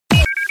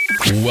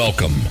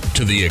Welcome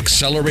to the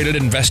Accelerated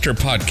Investor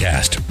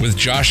Podcast with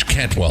Josh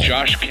Cantwell.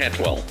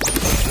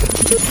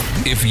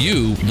 If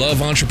you love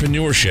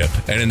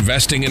entrepreneurship and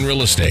investing in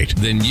real estate,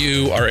 then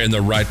you are in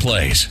the right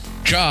place.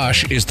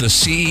 Josh is the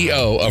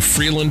CEO of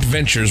Freeland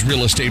Ventures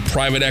Real Estate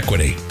Private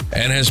Equity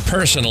and has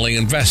personally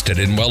invested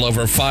in well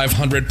over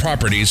 500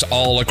 properties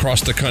all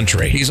across the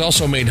country. He's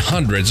also made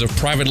hundreds of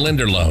private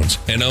lender loans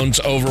and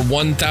owns over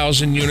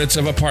 1,000 units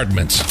of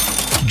apartments.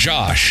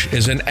 Josh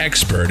is an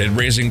expert at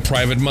raising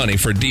private money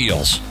for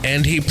deals,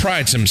 and he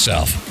prides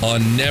himself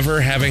on never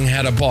having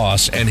had a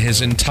boss in his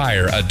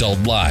entire adult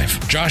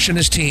life. Josh and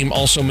his team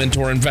also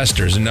mentor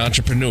investors and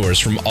entrepreneurs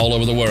from all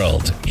over the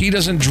world. He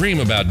doesn't dream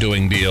about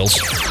doing deals.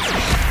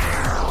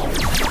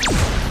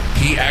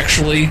 He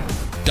actually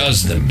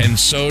does them, and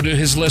so do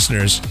his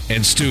listeners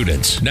and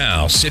students.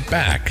 Now sit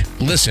back,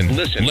 listen,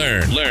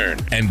 learn,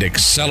 and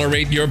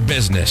accelerate your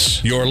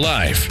business, your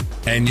life,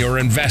 and your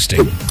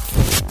investing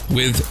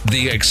with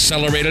the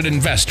Accelerated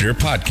Investor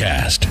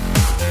Podcast.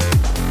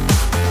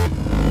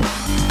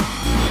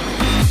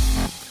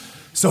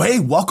 So hey,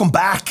 welcome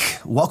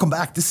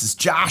back. This is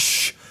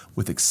Josh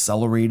with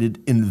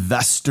Accelerated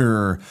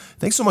Investor.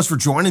 Thanks so much for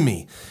joining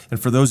me. And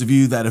for those of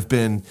you that have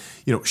been,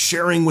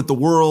 sharing with the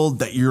world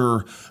that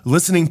you're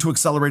listening to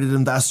Accelerated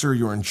Investor,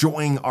 you're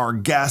enjoying our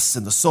guests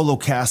and the solo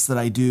cast that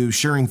I do,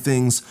 sharing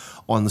things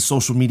on the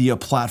social media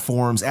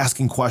platforms,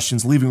 asking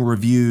questions, leaving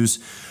reviews.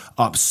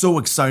 I'm so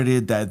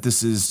excited that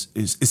this is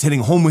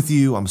hitting home with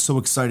you. I'm so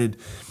excited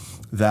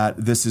that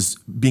this is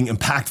being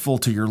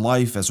impactful to your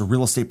life as a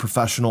real estate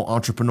professional,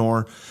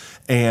 entrepreneur,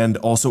 and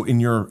also in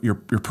your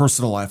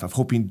personal life. I've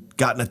hope you've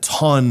gotten a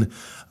ton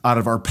out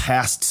of our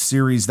past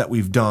series that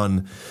we've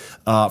done,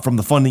 from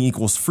the Funding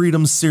Equals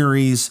Freedom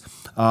series.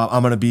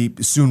 I'm going to be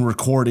soon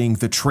recording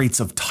the Traits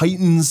of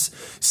Titans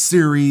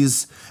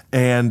series,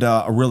 and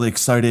I'm really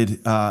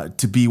excited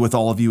to be with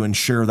all of you and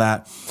share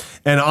that.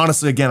 And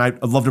honestly, again,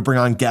 I'd love to bring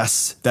on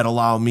guests that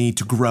allow me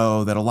to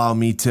grow, that allow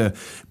me to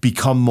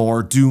become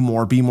more, do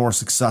more, be more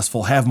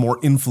successful, have more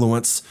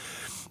influence.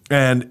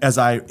 And as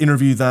I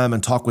interview them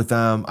and talk with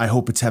them, I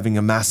hope it's having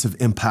a massive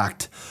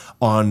impact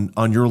on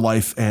your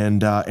life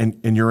and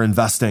your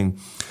investing.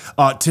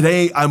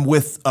 Today, I'm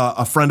with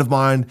a friend of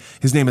mine.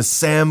 His name is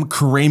Sam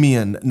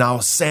Korramian. Now,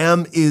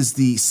 Sam is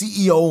the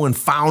CEO and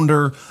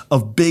founder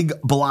of Big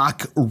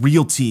Block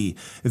Realty.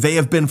 They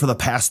have been for the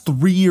past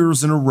 3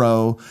 years in a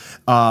row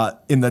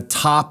in the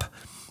top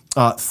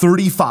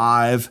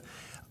 35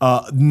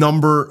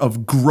 number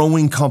of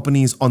growing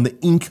companies on the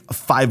Inc.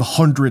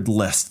 500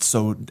 list.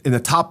 So in the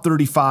top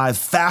 35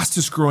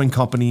 fastest growing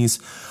companies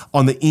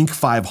on the Inc.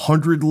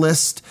 500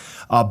 list,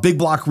 Big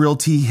Block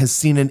Realty has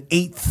seen an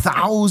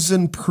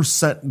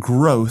 8,000%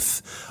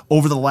 growth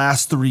over the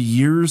last 3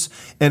 years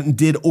and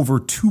did over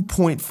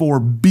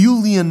 $2.4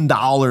 billion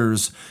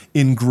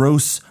in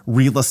gross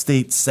real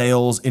estate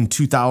sales in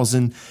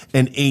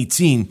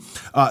 2018.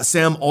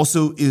 Sam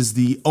also is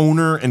the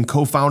owner and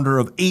co-founder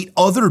of 8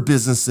 other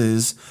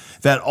businesses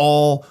that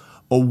all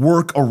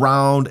work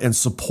around and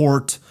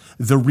support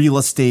the real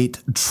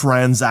estate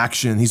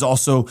transaction. He's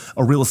also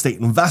a real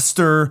estate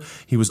investor.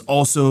 He was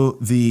also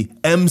the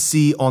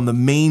MC on the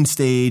main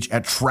stage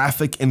at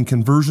Traffic and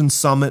Conversion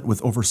Summit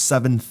with over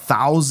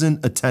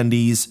 7,000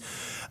 attendees.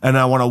 And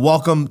I want to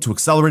welcome to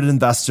Accelerated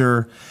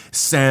Investor,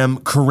 Sam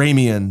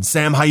Korramian.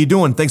 Sam, how you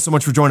doing? Thanks so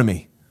much for joining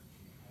me.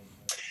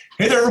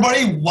 Hey there,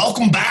 everybody.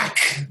 Welcome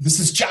back. This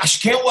is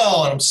Josh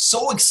Cantwell, and I'm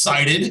so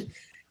excited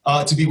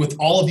to be with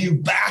all of you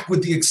back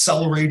with the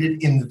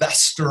Accelerated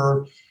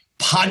Investor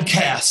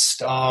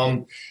Podcast.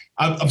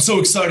 I'm so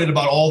excited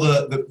about all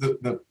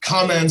the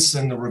comments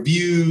and the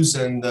reviews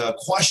and the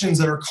questions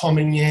that are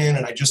coming in.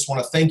 And I just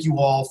want to thank you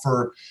all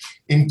for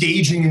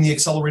engaging in the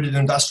Accelerated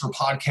Investor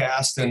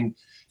Podcast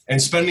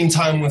and spending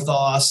time with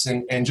us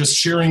and just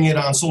sharing it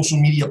on social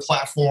media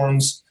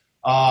platforms.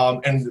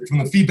 And from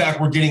the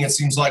feedback we're getting, it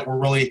seems like we're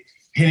really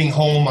hitting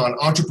home on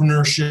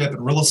entrepreneurship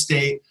and real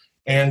estate.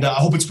 And I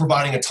hope it's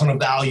providing a ton of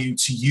value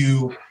to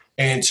you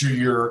and to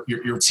your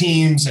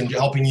teams and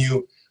helping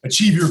you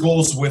achieve your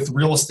goals with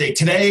real estate.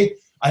 Today,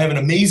 I have an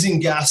amazing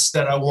guest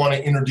that I want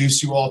to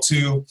introduce you all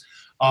to.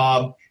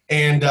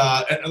 And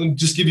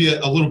just give you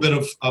a little bit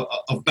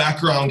of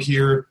background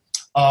here.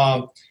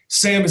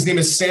 His name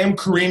is Sam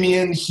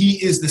Korramian.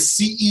 He is the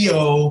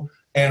CEO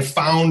and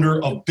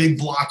founder of Big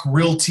Block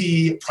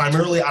Realty,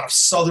 primarily out of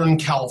Southern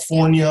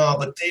California,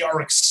 but they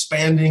are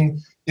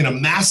expanding in a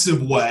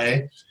massive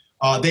way.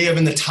 They have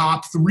in the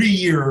top 3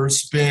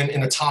 years been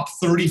in the top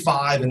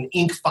 35 in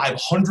Inc.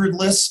 500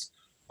 list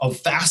of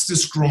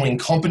fastest growing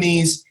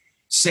companies.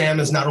 Sam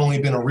has not only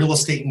been a real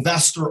estate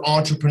investor,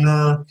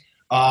 entrepreneur,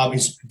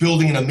 he's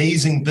building an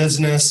amazing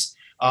business,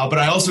 but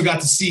I also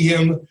got to see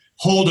him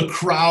hold a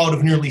crowd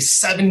of nearly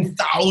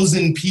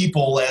 7,000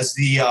 people as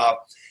the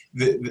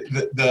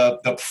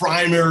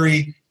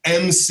primary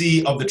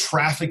MC of the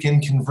Traffic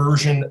and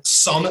Conversion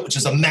Summit, which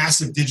is a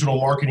massive digital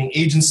marketing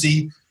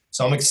agency.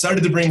 So I'm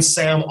excited to bring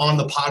Sam on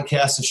the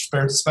podcast to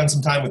spend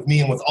some time with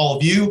me and with all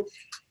of you.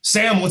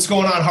 Sam, what's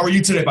going on? How are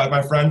you today,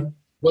 my friend?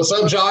 What's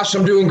up, Josh?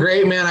 I'm doing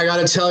great, man. I got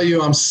to tell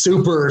you, I'm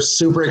super,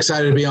 super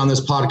excited to be on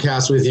this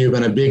podcast with you.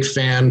 Been a big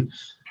fan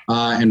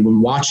and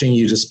been watching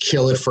you just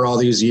kill it for all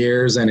these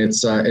years. And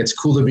it's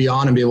cool to be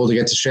on and be able to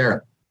get to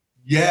share.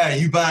 Yeah,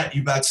 you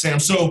bet, Sam.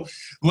 So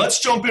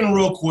let's jump in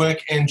real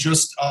quick and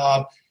just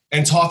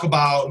and talk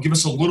about, give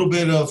us a little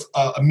bit of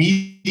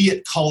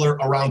immediate color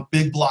around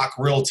Big Block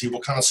Realty.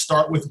 We'll kind of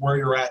start with where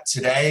you're at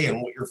today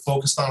and what you're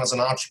focused on as an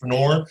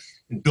entrepreneur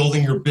and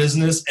building your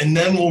business. And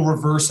then we'll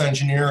reverse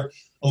engineer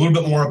a little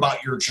bit more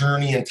about your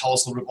journey and tell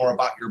us a little bit more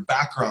about your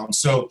background.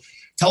 So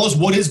tell us,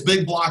 what is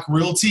Big Block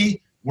Realty?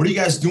 What are you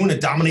guys doing to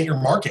dominate your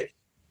market?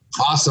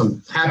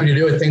 Awesome. Happy to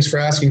do it. Thanks for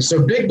asking.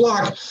 So Big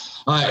Block,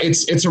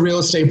 it's a real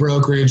estate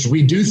brokerage.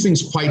 We do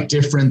things quite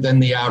different than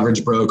the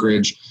average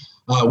brokerage.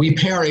 We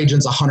pay our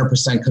agents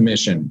 100%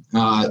 commission.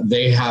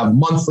 They have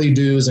monthly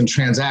dues and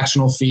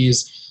transactional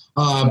fees,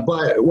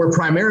 but we're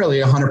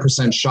primarily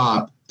 100%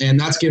 shop. And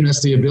that's given us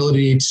the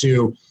ability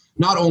to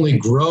not only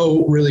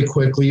grow really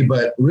quickly,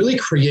 but really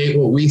create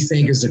what we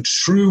think is a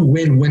true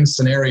win-win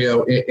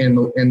scenario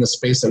in the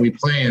space that we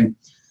play in.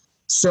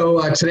 So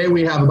today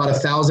we have about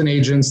 1,000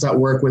 agents that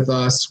work with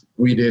us.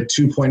 We did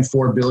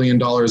 $2.4 billion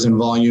in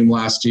volume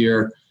last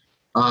year.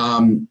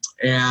 And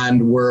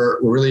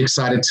we're really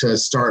excited to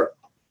start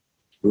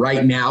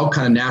right now,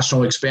 kind of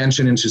national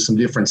expansion into some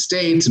different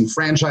states and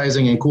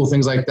franchising and cool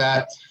things like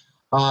that.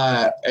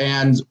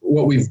 And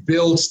what we've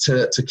built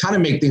to kind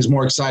of make things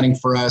more exciting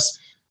for us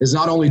is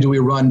not only do we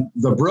run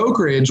the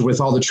brokerage with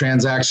all the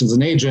transactions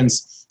and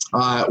agents,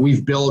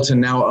 we've built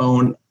and now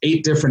own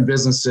 8 different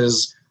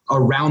businesses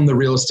around the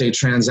real estate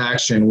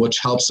transaction, which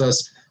helps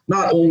us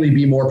not only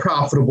be more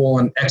profitable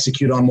and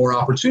execute on more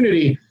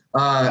opportunity,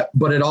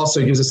 but it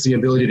also gives us the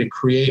ability to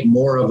create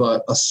more of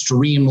a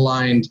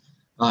streamlined,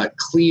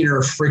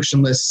 cleaner,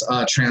 frictionless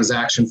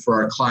transaction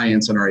for our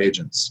clients and our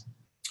agents.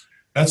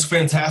 That's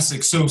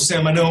fantastic. So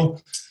Sam, I know,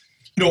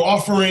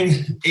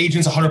 offering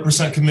agents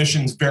 100%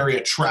 commission is very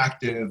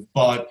attractive,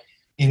 but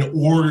in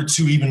order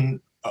to even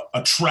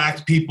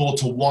attract people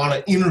to want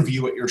to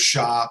interview at your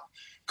shop,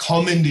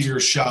 come into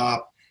your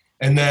shop,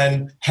 and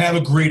then have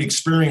a great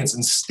experience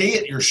and stay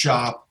at your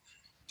shop,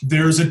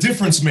 there's a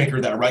difference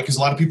maker there, right? Because a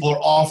lot of people are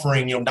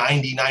offering,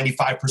 90,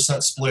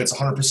 95% splits,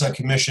 100%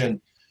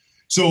 commission.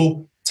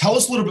 So tell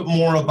us a little bit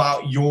more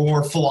about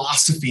your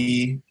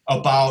philosophy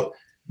about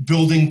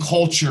building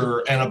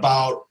culture and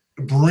about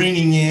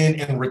bringing in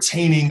and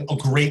retaining a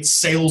great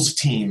sales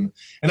team.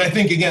 And I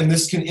think, again,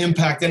 this can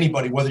impact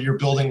anybody, whether you're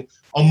building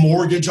a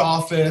mortgage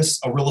office,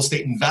 a real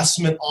estate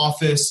investment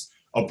office,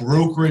 a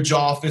brokerage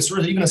office,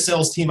 or even a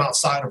sales team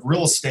outside of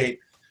real estate.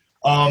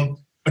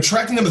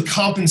 Attracting them with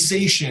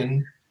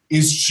compensation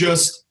is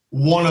just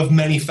one of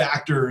many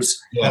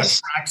factors that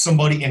attract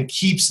somebody and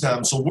keeps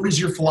them. So what is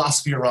your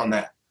philosophy around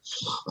that?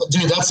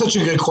 Dude, that's such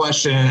a good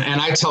question.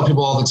 And I tell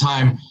people all the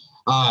time,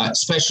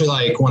 especially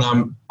like when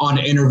I'm on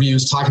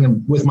interviews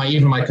talking with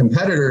even my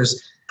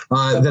competitors,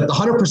 that the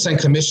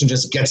 100% commission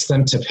just gets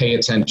them to pay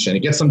attention. It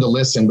gets them to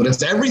listen, but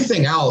it's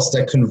everything else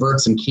that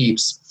converts and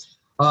keeps.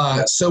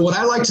 So what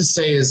I like to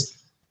say is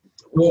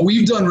what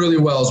we've done really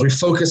well is we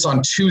focus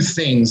on 2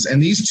 things,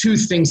 and these 2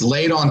 things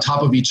laid on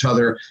top of each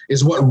other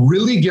is what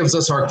really gives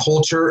us our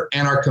culture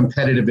and our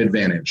competitive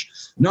advantage.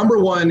 Number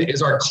 1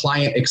 is our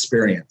client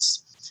experience.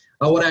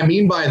 What I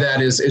mean by that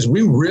is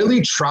we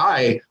really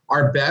try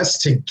our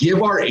best to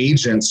give our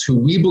agents, who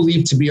we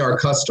believe to be our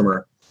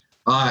customer,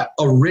 a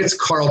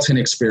Ritz-Carlton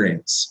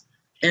experience.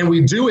 And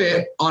we do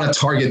it on a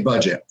target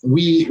budget.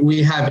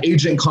 We have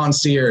agent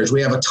concierge.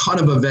 We have a ton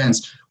of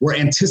events. We're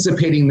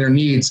anticipating their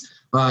needs.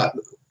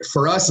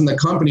 For us in the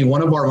company,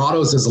 one of our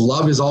mottos is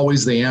love is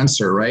always the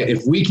answer, right?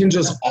 If we can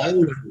just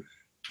always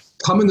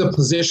come in the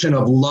position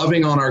of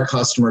loving on our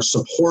customers,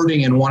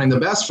 supporting and wanting the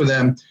best for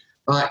them,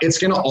 it's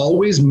going to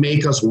always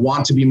make us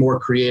want to be more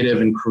creative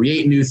and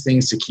create new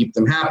things to keep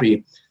them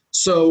happy.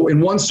 So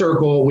in one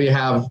circle, we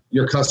have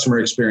your customer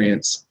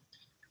experience.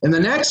 And the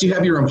next, you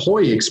have your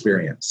employee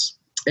experience.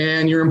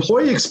 And your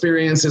employee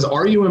experience is,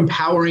 are you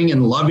empowering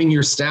and loving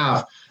your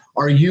staff?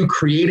 Are you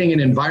creating an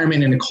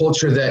environment and a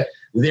culture that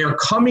they're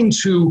coming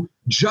to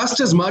just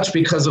as much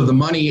because of the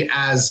money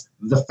as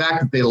the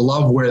fact that they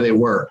love where they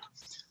work?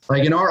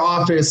 Like in our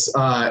office,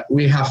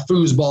 we have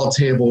foosball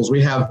tables.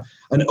 We have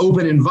an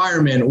open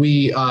environment.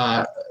 We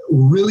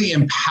really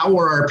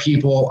empower our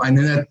people. I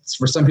know that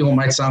for some people it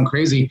might sound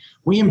crazy.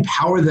 We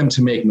empower them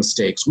to make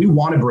mistakes. We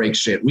want to break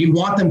shit. We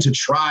want them to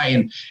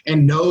try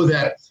and know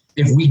that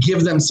if we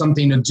give them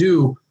something to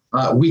do,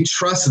 we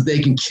trust that they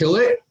can kill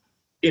it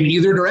in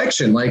either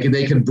direction. Like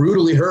they can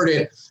brutally hurt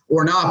it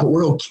or not, but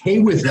we're okay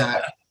with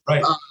that,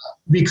 right?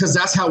 Because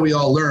that's how we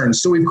all learn.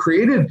 So we've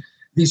created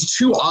these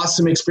 2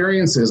 awesome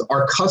experiences.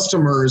 Our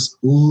customers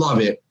love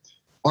it.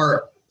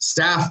 Our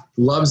staff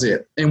loves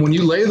it. And when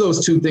you lay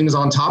those 2 things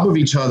on top of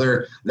each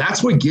other,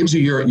 that's what gives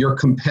you your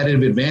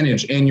competitive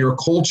advantage and your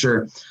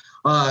culture.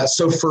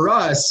 So for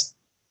us,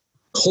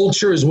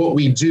 culture is what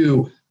we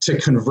do to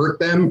convert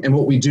them and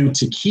what we do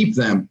to keep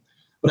them.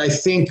 But I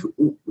think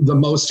the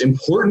most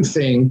important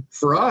thing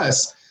for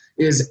us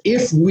is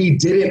if we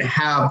didn't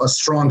have a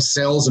strong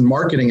sales and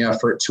marketing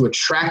effort to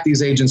attract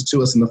these agents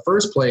to us in the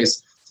first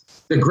place,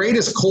 the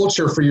greatest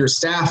culture for your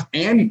staff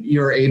and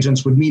your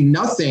agents would mean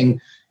nothing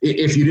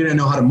if you didn't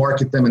know how to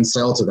market them and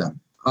sell to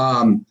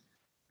them.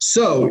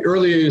 So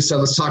earlier you said,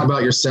 let's talk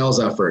about your sales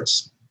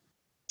efforts.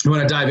 You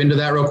want to dive into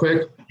that real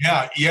quick?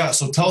 Yeah.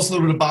 So tell us a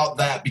little bit about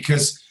that,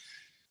 because,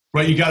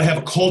 right, you got to have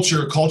a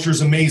culture. Culture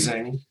is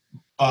amazing.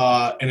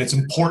 And it's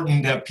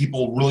important that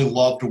people really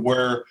love to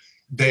where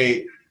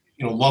they,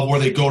 love where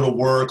they go to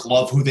work,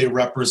 love who they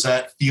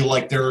represent, feel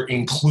like they're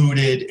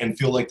included and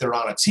feel like they're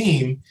on a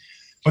team.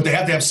 But they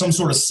have to have some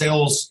sort of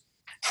sales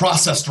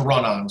process to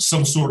run on,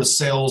 some sort of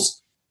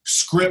sales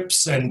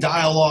scripts and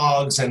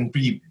dialogues, and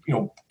be,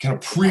 kind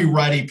of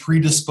pre-ready,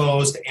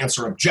 predisposed to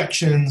answer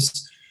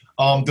objections,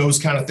 those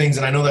kind of things.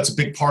 And I know that's a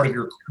big part of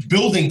your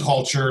building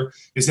culture,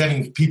 is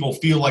having people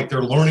feel like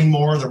they're learning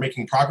more, they're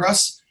making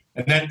progress.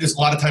 And that is a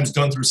lot of times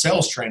done through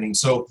sales training.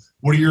 So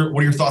what are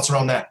your thoughts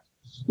around that?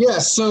 Yeah.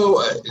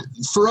 So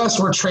for us,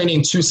 we're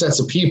training two sets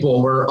of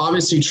people. We're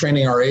obviously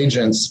training our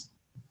agents,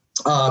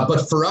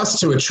 but for us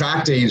to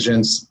attract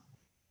agents,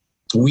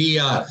 we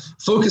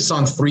focus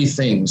on three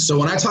things. So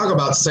when I talk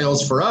about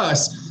sales for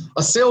us,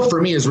 a sale for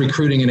me is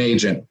recruiting an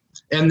agent.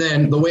 And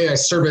then the way I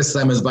service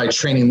them is by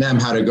training them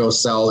how to go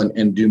sell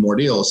and do more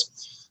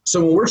deals.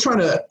 So when we're trying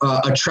to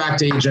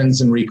attract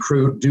agents and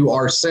recruit, do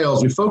our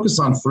sales, we focus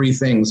on three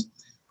things.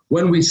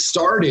 When we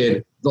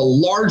started, the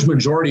large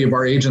majority of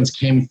our agents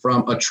came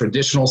from a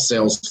traditional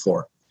sales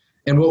floor.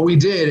 And what we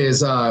did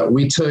is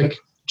we took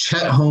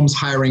Chet Holmes'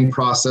 hiring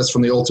process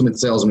from the Ultimate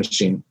Sales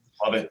Machine.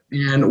 Love it.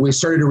 And we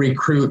started to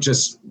recruit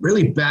just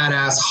really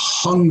badass,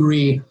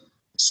 hungry,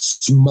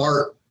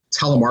 smart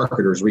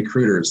telemarketers,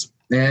 recruiters.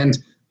 And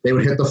they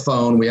would hit the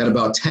phone. We had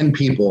about 10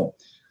 people.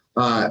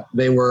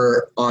 They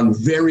were on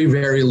very,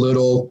 very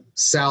little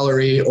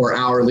salary or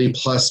hourly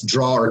plus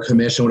draw or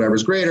commission,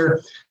 whatever's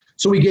greater.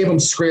 So we gave them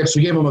scripts,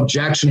 we gave them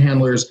objection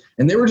handlers,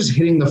 and they were just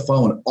hitting the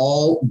phone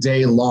all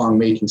day long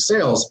making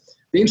sales.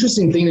 The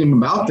interesting thing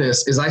about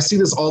this is I see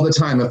this all the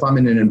time. If I'm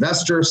in an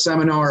investor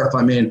seminar, if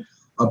I'm in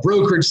a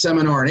brokerage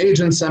seminar, an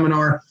agent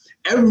seminar,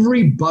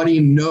 everybody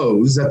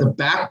knows that the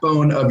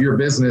backbone of your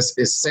business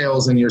is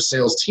sales and your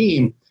sales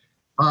team.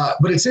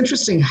 But it's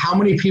interesting how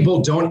many people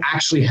don't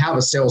actually have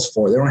a sales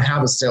floor. They don't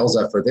have a sales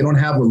effort. They don't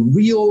have a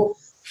real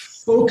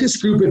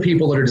focused group of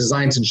people that are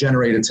designed to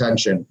generate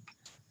attention.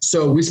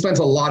 So we spent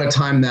a lot of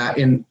time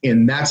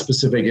in that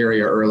specific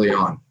area early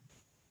on.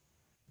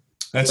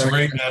 That's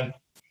great, man.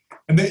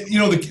 And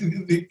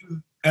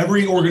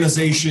every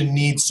organization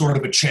needs sort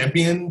of a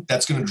champion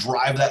that's going to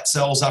drive that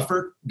sales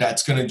effort,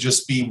 that's going to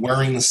just be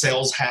wearing the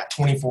sales hat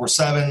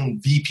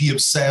 24/7, VP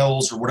of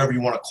sales or whatever you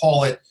want to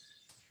call it.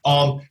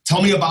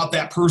 Tell me about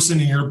that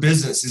person in your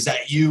business. Is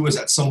that you? Is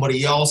that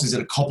somebody else? Is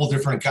it a couple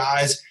different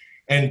guys?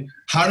 And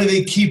how do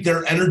they keep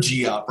their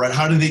energy up, right?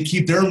 How do they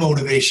keep their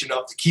motivation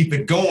up to keep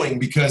it going?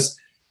 Because,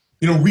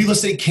 real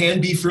estate can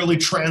be fairly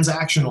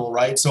transactional,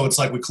 right? So it's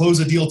like we close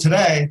a deal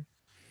today.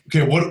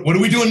 Okay, what are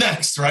we doing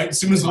next, right? As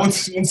soon as one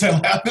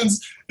sale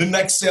happens, the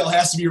next sale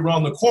has to be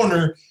around the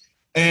corner.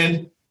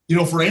 And,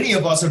 for any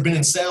of us who have been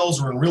in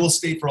sales or in real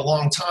estate for a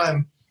long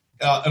time,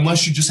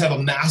 unless you just have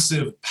a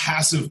massive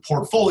passive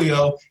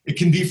portfolio, it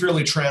can be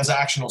fairly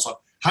transactional. So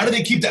how do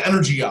they keep the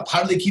energy up?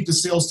 How do they keep the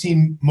sales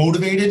team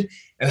motivated?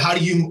 And how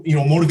do you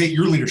motivate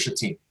your leadership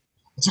team?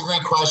 That's a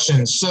great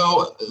question.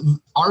 So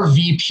our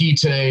VP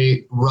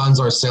today runs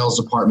our sales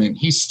department.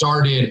 He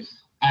started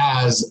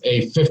as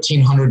a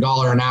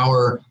 $1,500 an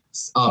hour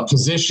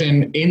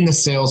position in the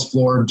sales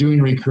floor doing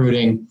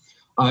recruiting,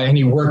 and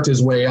he worked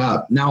his way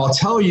up. Now, I'll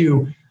tell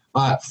you,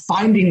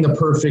 finding the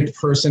perfect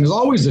person is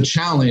always a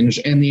challenge,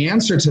 and the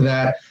answer to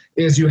that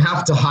is you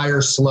have to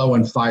hire slow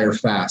and fire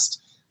fast.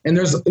 And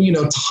there's,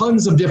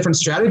 tons of different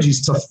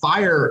strategies to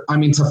find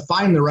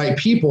the right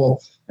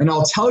people. And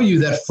I'll tell you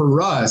that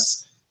for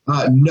us,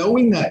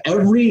 knowing that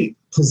every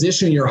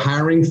position you're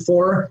hiring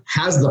for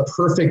has the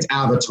perfect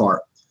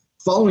avatar.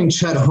 Following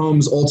Chet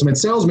Holmes' Ultimate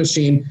Sales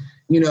Machine,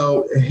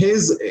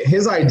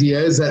 his idea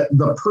is that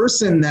the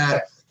person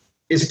that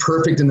is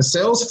perfect in the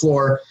sales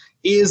floor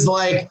is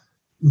like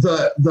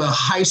the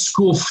high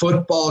school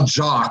football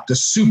jock, the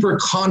super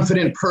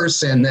confident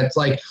person that's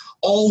like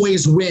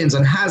always wins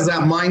and has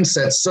that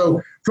mindset.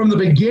 So from the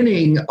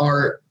beginning,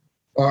 our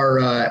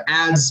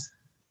ads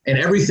and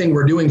everything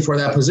we're doing for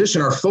that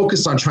position are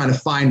focused on trying to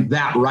find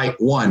that right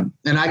one.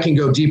 And I can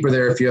go deeper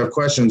there if you have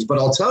questions, but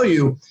I'll tell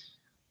you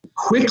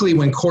quickly,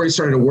 when Corey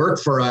started to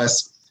work for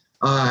us,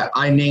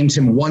 I named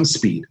him One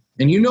Speed.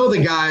 And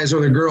the guys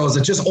or the girls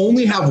that just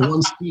only have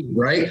one speed,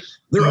 right?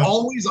 They're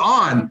always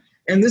on.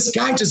 And this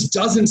guy just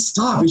doesn't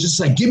stop. He's just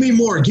like, give me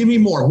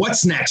more.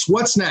 What's next?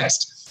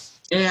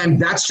 And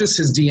that's just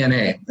his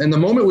DNA. And the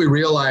moment we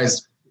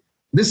realized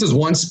this is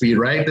One Speed,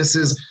 right? This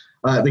is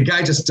the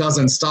guy just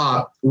doesn't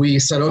stop. We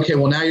said, okay,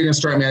 well, now you're going to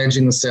start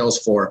managing the sales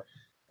floor.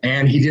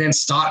 And he didn't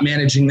stop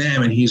managing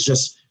them. And he's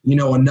just,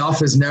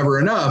 enough is never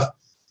enough.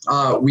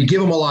 We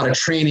give him a lot of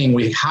training.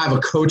 We have a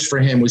coach for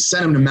him. We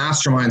send him to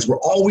masterminds. We're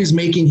always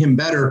making him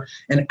better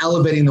and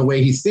elevating the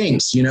way he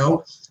thinks.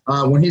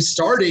 When he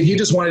started, he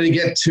just wanted to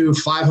get to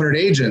 500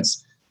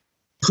 agents.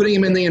 Putting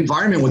him in the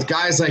environment with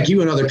guys like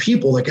you and other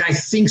people, the guy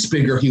thinks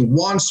bigger. He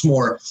wants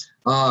more.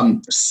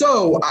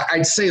 So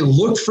I'd say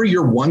look for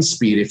your one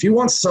speed. If you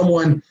want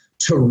someone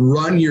to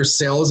run your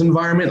sales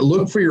environment,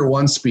 look for your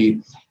one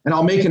speed. And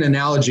I'll make an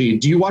analogy.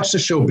 Do you watch the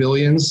show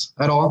Billions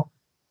at all?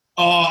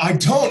 I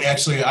don't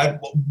actually. I've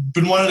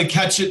been wanting to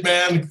catch it,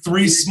 man.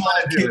 3 small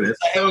kids.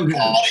 I haven't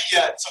caught it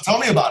yet. So tell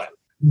me about it.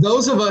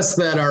 Those of us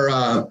that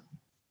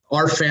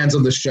are fans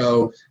of the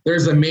show,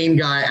 there's the main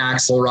guy,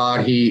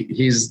 Axelrod.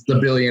 He's the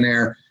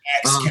billionaire.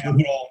 X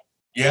Capital.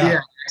 Yeah,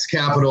 X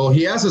Capital.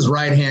 He has his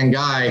right-hand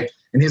guy,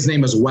 and his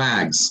name is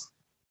Wags.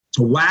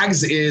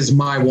 Wags is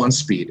my one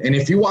speed. And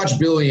if you watch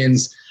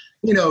Billions,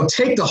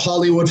 take the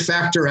Hollywood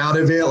factor out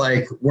of it.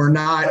 Like we're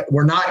not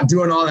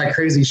doing all that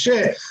crazy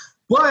shit.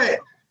 But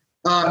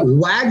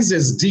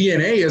Wags's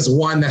DNA is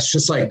one that's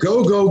just like,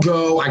 go, go,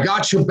 go. I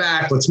got your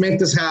back. Let's make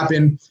this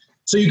happen.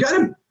 So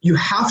you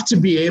have to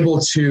be able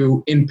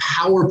to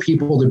empower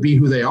people to be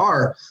who they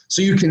are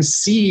so you can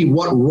see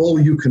what role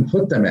you can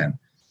put them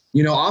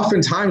in.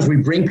 Oftentimes we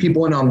bring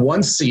people in on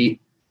one seat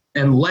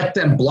and let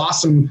them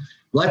blossom,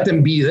 let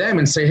them be them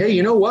and say, hey,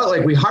 you know what?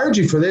 Like we hired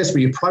you for this,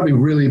 but you'd probably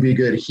really be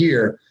good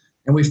here.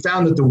 And we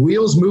found that the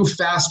wheels move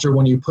faster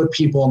when you put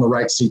people on the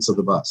right seats of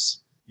the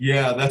bus.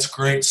 Yeah, that's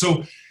great.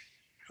 So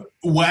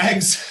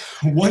Wags,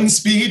 one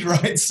speed,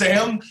 right,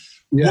 Sam?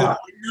 Yeah. What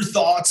are your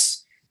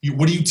thoughts?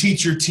 What do you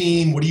teach your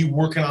team? What are you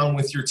working on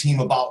with your team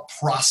about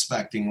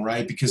prospecting,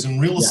 right? Because in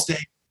real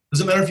estate,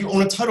 doesn't matter if you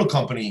own a title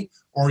company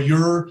or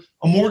you're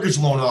a mortgage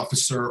loan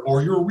officer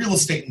or you're a real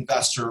estate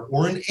investor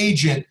or an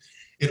agent,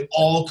 it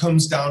all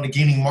comes down to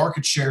gaining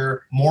market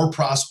share, more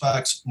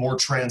prospects, more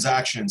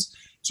transactions.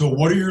 So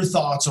what are your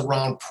thoughts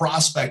around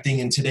prospecting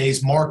in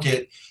today's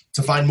market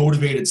to find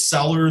motivated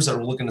sellers that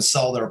are looking to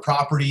sell their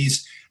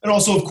properties? And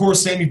also, of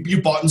course, Sam,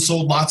 you bought and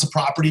sold lots of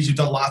properties. You've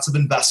done lots of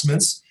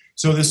investments.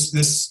 So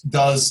this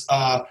does,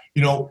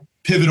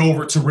 pivot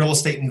over to real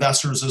estate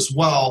investors as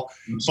well.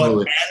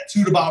 Absolutely. But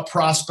attitude about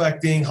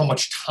prospecting, how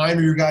much time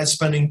are you guys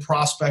spending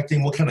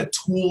prospecting? What kind of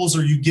tools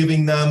are you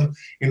giving them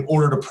in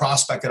order to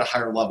prospect at a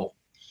higher level?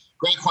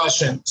 Great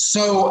question.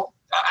 So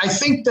I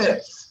think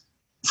that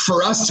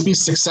for us to be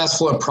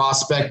successful at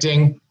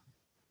prospecting,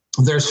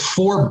 there's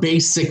 4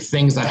 basic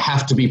things that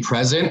have to be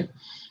present.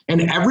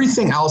 And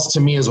everything else to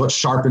me is what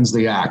sharpens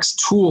the axe.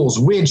 Tools,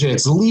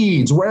 widgets,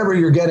 leads, wherever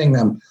you're getting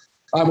them.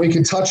 We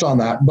can touch on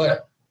that.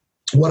 But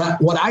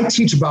what I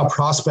teach about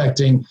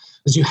prospecting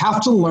is you have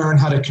to learn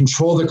how to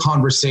control the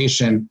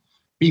conversation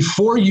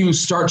before you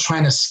start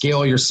trying to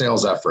scale your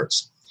sales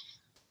efforts.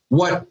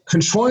 What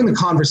controlling the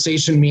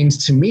conversation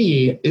means to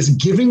me is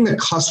giving the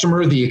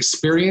customer the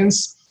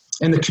experience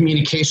and the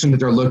communication that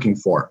they're looking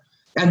for.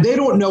 And they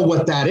don't know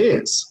what that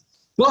is.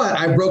 But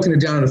I've broken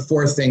it down into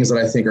 4 things that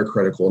I think are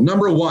critical.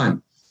 Number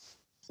 1,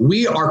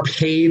 we are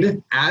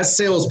paid as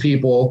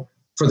salespeople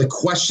for the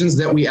questions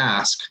that we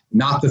ask,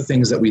 not the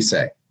things that we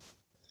say.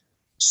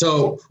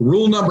 So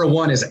rule number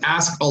 1 is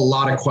ask a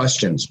lot of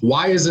questions.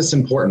 Why is this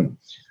important?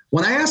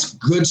 When I ask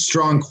good,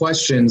 strong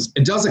questions,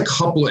 it does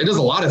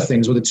a lot of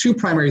things, but the 2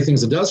 primary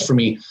things it does for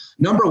me,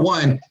 number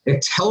 1,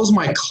 it tells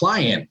my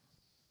client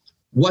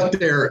what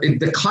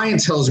the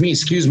client tells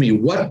me,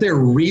 what their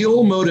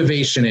real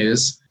motivation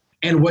is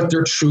and what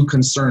their true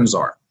concerns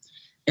are.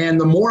 And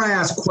the more I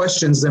ask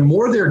questions, the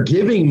more they're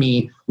giving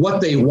me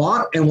what they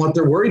want and what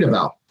they're worried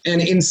about.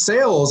 And in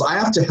sales, I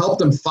have to help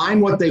them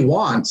find what they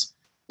want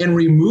and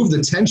remove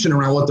the tension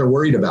around what they're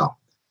worried about.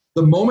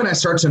 The moment I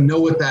start to know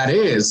what that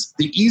is,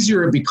 the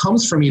easier it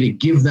becomes for me to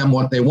give them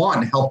what they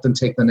want and help them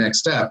take the next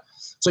step.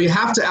 So you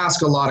have to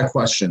ask a lot of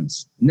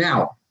questions.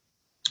 Now,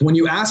 when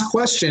you ask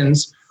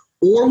questions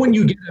or when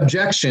you get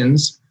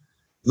objections,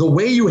 the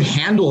way you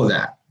handle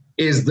that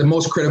is the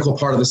most critical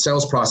part of the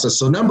sales process.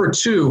 So number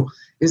 2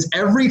 is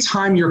every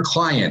time your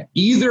client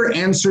either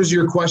answers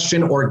your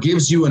question or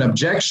gives you an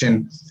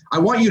objection, I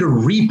want you to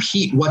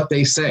repeat what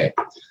they say.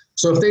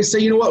 So if they say,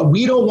 you know what,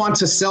 we don't want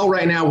to sell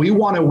right now, we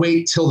want to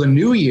wait till the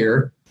new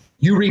year,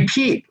 you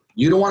repeat,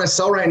 you don't want to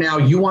sell right now,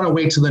 you want to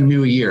wait till the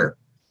new year.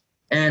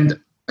 And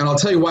I'll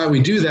tell you why we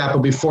do that,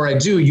 but before I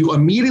do, you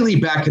immediately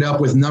back it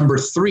up with number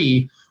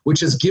 3,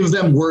 which is give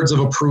them words of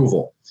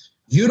approval.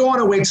 You don't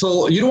want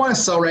to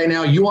sell right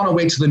now, you want to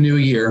wait till the new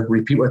year,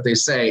 repeat what they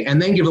say,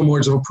 and then give them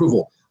words of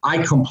approval. I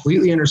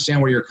completely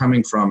understand where you're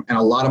coming from, and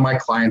a lot of my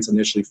clients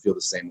initially feel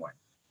the same way.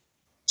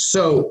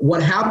 So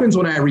what happens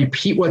when I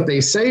repeat what they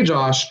say,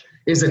 Josh,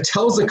 is it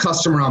tells the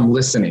customer I'm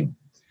listening.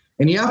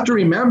 And you have to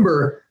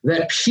remember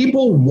that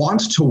people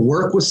want to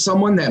work with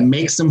someone that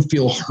makes them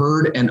feel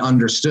heard and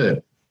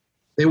understood.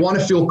 They want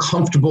to feel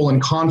comfortable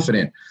and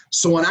confident.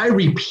 So when I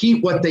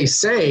repeat what they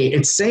say,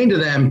 it's saying to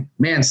them,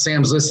 man,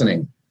 Sam's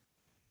listening.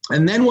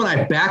 And then when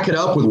I back it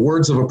up with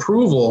words of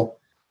approval,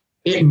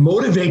 it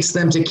motivates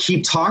them to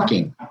keep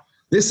talking.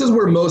 This is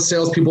where most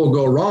salespeople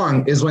go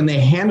wrong, is when they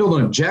handle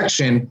an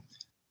objection,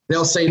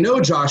 They'll say, no,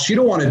 Josh, you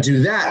don't want to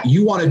do that.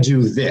 You want to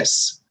do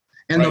this.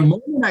 And the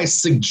moment I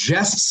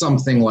suggest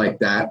something like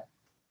that,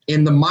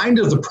 in the mind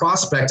of the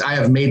prospect, I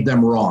have made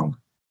them wrong.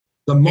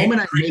 The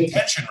moment I make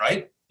tension,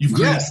 right? You've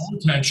created more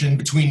tension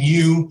between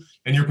you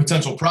and your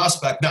potential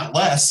prospect, not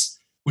less,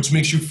 which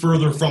makes you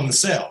further from the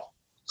sale.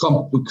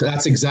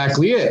 That's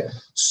exactly it.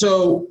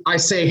 So I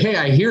say, hey,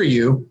 I hear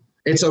you.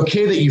 It's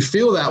okay that you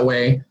feel that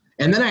way.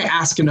 And then I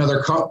ask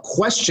another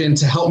question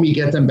to help me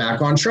get them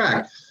back on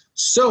track.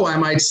 So I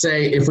might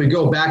say, if we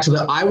go back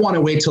to I want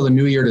to wait till the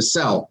new year to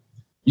sell.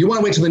 You want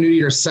to wait till the new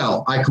year to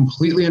sell. I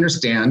completely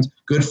understand.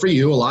 Good for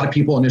you. A lot of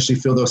people initially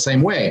feel the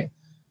same way.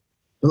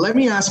 But let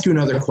me ask you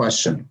another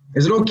question.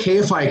 Is it okay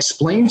if I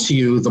explain to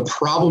you the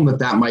problem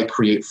that might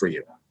create for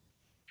you?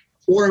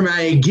 Or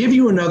may I give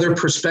you another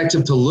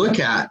perspective to look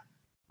at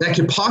that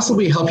could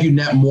possibly help you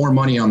net more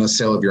money on the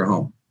sale of your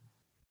home?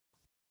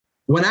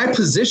 When I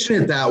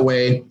position it that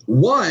way,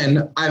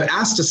 one, I've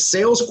asked a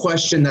sales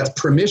question that's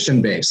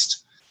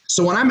permission-based.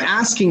 So when I'm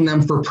asking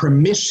them for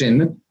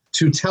permission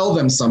to tell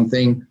them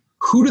something,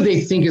 who do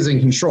they think is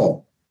in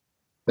control?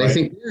 They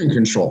think they're in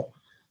control.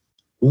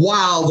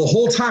 While the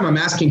whole time I'm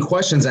asking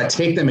questions that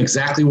take them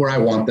exactly where I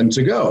want them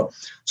to go.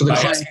 So the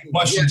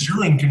questions,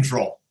 you're in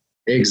control.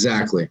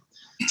 Exactly.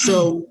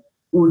 So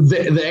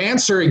the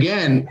answer,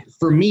 again,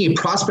 for me,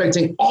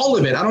 prospecting, all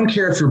of it, I don't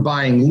care if you're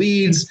buying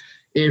leads,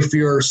 if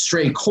you're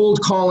straight cold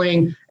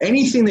calling,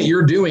 anything that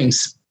you're doing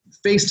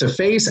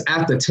face-to-face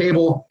at the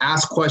table,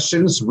 ask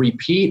questions,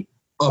 repeat,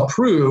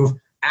 approve,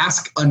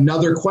 ask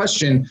another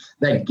question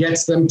that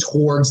gets them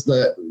towards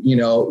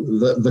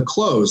the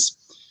close.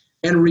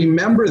 And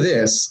remember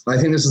this, I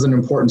think this is an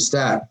important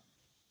stat.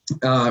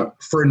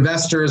 For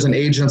investors and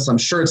agents, I'm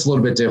sure it's a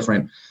little bit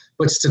different,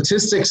 but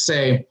statistics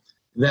say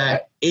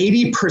that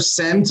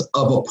 80%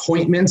 of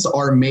appointments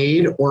are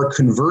made or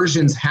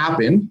conversions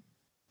happen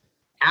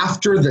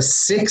after the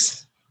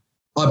 6th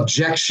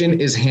objection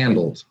is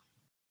handled.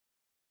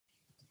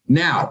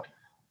 Now,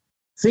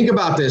 think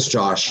about this,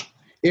 Josh.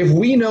 If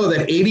we know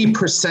that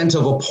 80%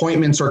 of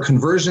appointments or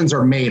conversions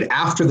are made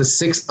after the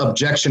 6th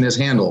objection is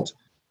handled,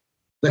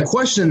 the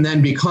question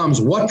then becomes,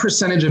 what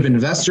percentage of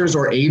investors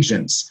or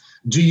agents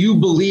do you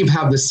believe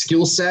have the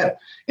skill set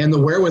and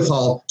the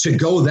wherewithal to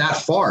go that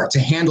far, to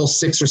handle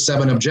 6 or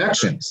 7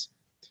 objections?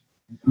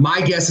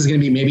 My guess is going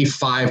to be maybe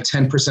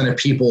 5-10% of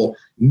people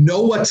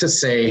know what to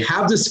say,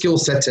 have the skill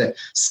set to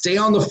stay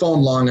on the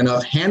phone long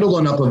enough, handle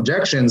enough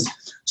objections.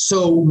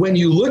 So when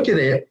you look at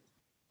it,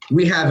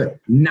 we have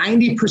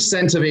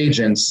 90% of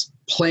agents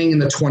playing in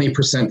the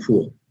 20%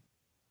 pool.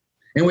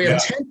 And we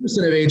have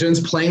 10% of agents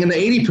playing in the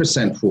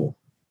 80% pool,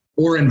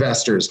 or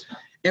investors.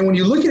 And when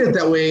you look at it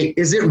that way,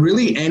 is it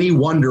really any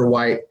wonder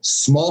why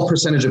small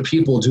percentage of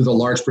people do the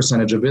large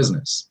percentage of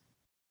business?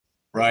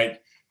 Right.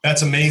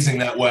 That's amazing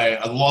that way.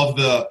 I love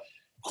the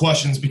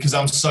questions because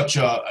I'm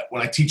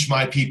when I teach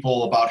my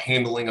people about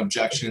handling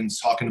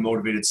objections, talking to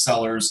motivated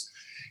sellers,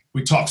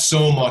 we talk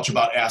so much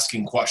about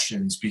asking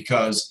questions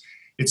because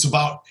it's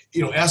about,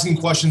 asking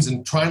questions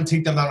and trying to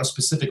take them down a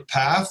specific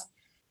path.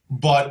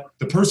 But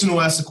the person who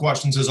asks the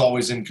questions is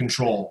always in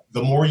control.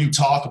 The more you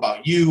talk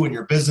about you and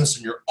your business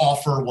and your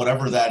offer,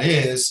 whatever that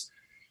is,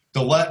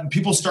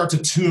 people start to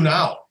tune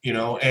out,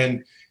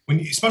 and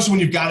especially when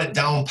you've got it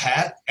down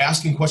pat,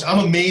 asking questions.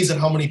 I'm amazed at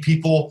how many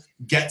people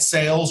get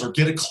sales or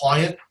get a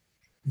client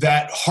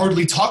that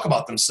hardly talk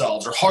about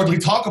themselves or hardly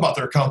talk about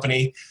their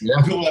company. Yeah.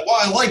 And people are like, well,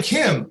 I like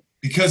him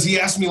because he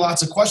asks me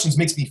lots of questions,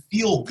 makes me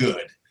feel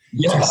good.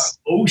 Yes. It's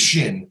about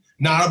emotion,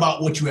 not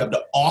about what you have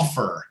to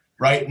offer,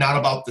 right? Not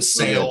about the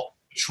sale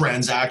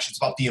transactions,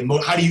 about the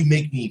emotion. How do you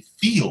make me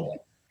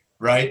feel,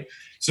 right?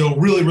 So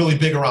really, really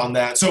big around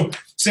that. So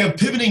Sam,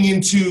 pivoting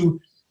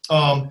into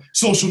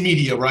social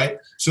media, right?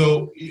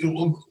 So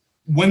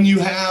when you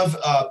have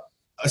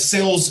a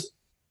sales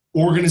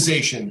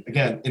organization,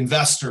 again,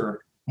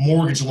 investor,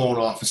 mortgage loan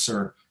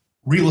officer,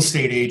 real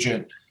estate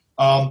agent,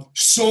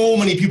 so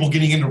many people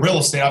getting into real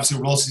estate.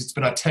 Obviously, real estate's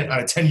been on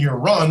a 10-year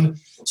run.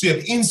 So you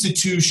have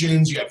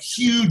institutions, you have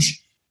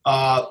huge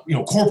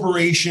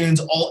corporations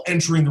all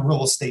entering the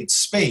real estate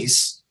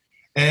space,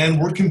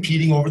 and we're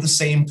competing over the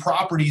same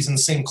properties and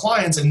the same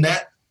clients, and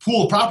that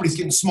pool of properties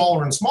getting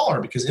smaller and smaller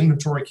because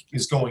inventory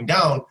is going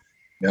down.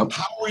 Yep.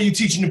 How are you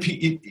teaching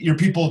your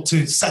people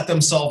to set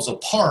themselves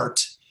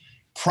apart,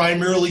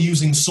 primarily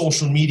using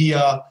social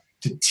media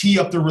to tee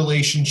up the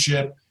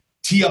relationship,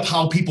 tee up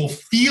how people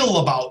feel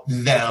about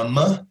them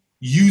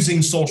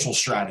using social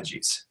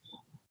strategies?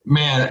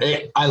 Man,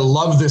 I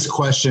love this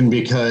question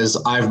because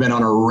I've been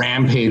on a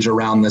rampage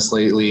around this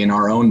lately in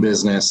our own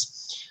business.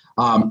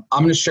 I'm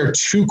going to share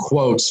 2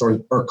 quotes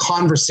or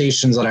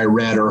conversations that I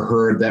read or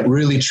heard that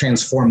really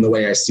transformed the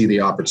way I see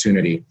the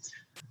opportunity.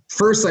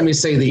 First, let me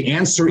say the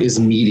answer is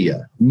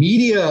media.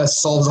 Media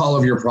solves all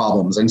of your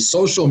problems, and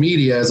social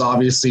media is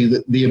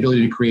obviously the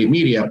ability to create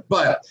media.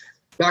 But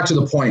back to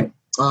the point,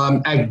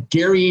 at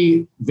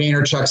Gary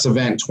Vaynerchuk's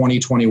event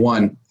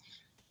 2021,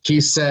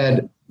 he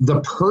said,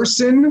 the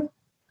person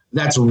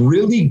that's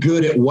really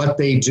good at what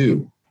they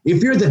do,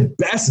 if you're the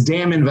best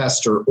damn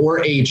investor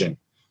or agent,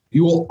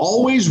 You will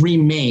always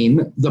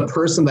remain the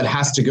person that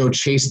has to go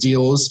chase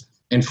deals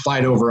and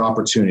fight over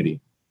opportunity.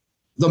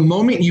 The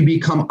moment you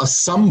become a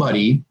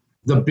somebody,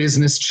 the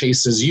business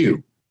chases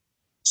you.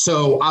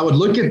 So I would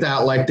look at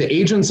that like the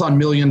agents on $1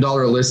 Million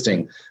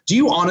Listing. Do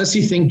you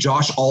honestly think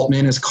Josh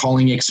Altman is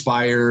calling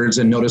expireds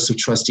and notice of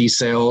trustee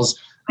sales?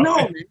 No,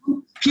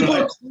 man. People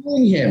are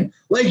calling him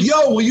like,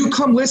 yo, will you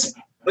come list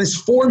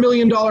this $4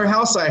 million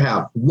house I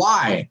have?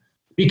 Why?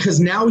 Because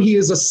now he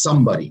is a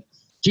somebody.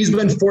 He's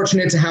been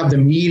fortunate to have the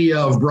media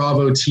of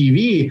Bravo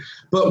TV,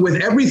 but with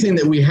everything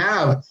that we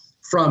have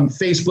from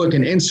Facebook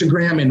and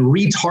Instagram and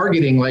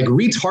retargeting, like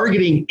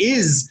retargeting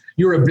is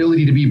your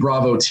ability to be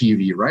Bravo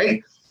TV,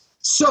 right?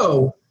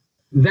 So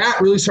that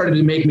really started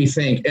to make me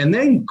think. And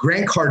then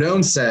Grant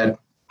Cardone said,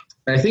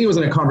 I think it was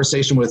in a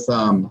conversation with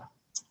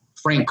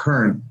Frank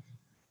Kern.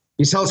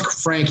 He tells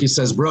Frank, he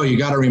says, bro, you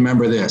got to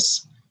remember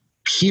this.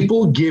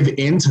 People give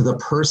in to the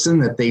person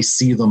that they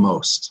see the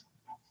most.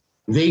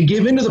 They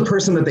give in to the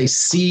person that they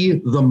see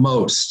the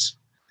most.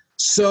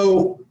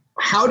 So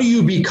how do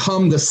you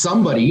become the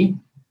somebody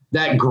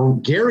that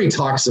Gary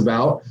talks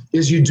about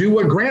is you do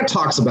what Grant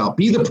talks about.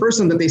 Be the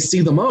person that they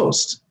see the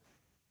most.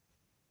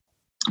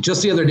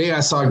 Just the other day, I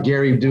saw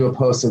Gary do a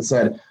post that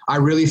said, I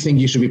really think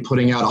you should be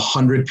putting out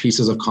 100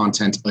 pieces of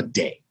content a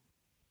day.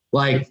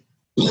 Like,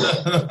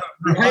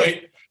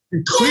 right.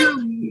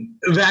 Clearly,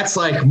 that's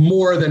like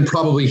more than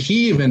probably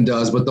he even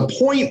does. But the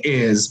point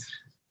is,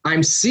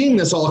 I'm seeing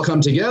this all come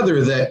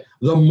together that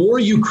the more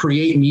you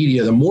create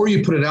media, the more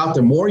you put it out,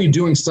 the more you're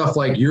doing stuff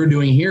like you're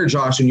doing here,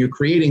 Josh, and you're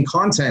creating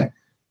content,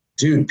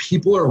 dude,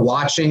 people are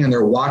watching and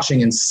they're watching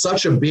in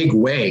such a big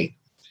way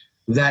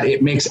that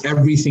it makes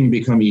everything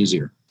become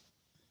easier.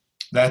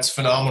 That's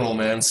phenomenal,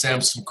 man.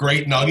 Sam, some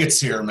great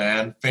nuggets here,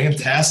 man.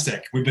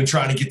 Fantastic. We've been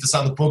trying to get this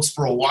on the books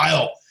for a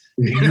while.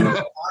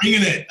 You're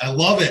bringing it. I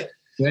love it.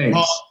 Thanks.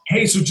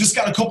 Hey, so just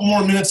got a couple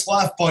more minutes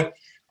left, but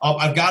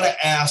I've got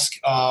to ask,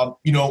 I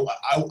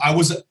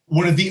was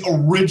one of the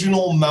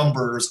original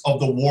members of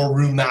the War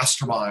Room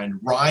Mastermind.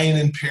 Ryan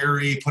and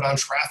Perry put on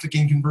Traffic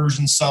and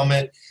Conversion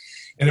Summit,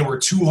 and there were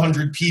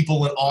 200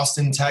 people in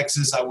Austin,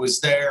 Texas. I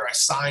was there. I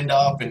signed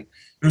up, and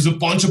there's a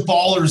bunch of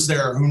ballers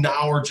there who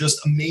now are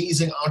just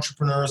amazing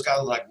entrepreneurs,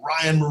 guys like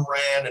Ryan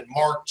Moran and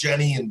Mark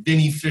Jenny and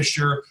Vinny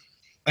Fisher,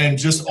 and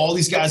just all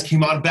these guys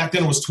came out. Back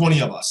then it was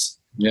 20 of us.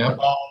 Yeah.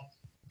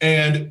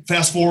 And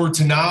fast forward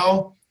to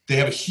now, they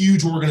have a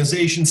huge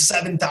organization.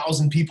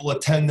 7,000 people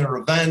attend their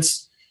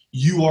events.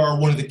 You are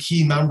one of the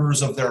key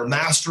members of their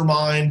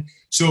mastermind.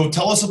 So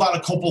tell us about a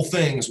couple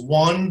things.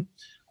 One,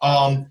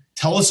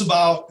 tell us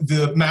about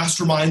the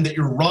mastermind that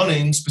you're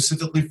running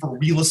specifically for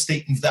real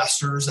estate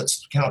investors.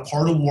 That's kind of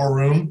part of War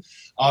Room.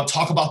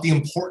 Talk about the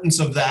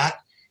importance of that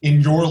in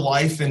your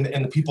life and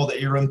the people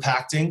that you're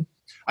impacting.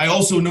 I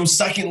also know,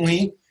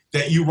 secondly,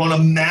 that you run a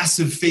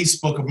massive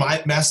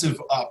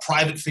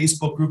private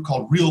Facebook group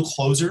called Real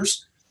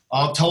Closers.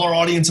 Tell our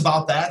audience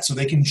about that so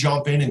they can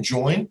jump in and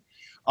join.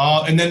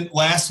 And then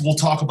last, we'll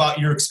talk about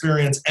your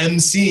experience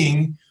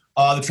emceeing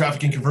the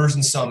Traffic and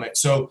Conversion Summit.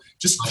 So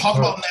just talk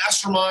about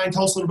Mastermind.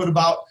 Tell us a little bit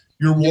about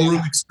your War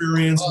Room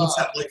experience. What's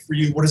that like for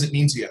you? What does it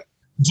mean to you?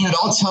 Dude,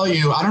 I'll tell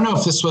you, I don't know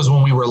if this was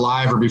when we were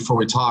live or before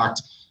we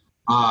talked.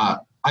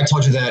 I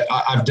told you that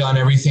I've done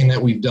everything that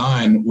we've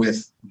done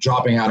with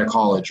dropping out of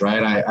college,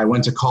 right? I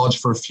went to college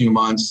for a few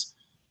months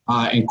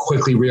and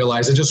quickly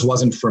realized it just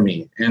wasn't for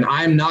me. And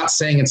I'm not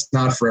saying it's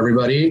not for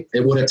everybody.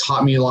 It would have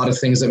taught me a lot of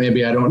things that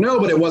maybe I don't know,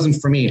 but it wasn't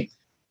for me.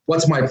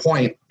 What's my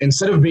point?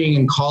 Instead of being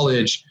in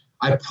college,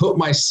 I put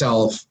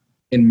myself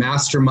in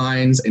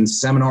masterminds and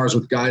seminars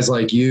with guys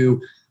like you.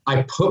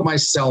 I put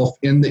myself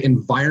in the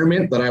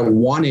environment that I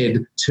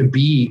wanted to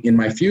be in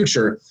my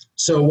future.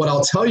 So what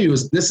I'll tell you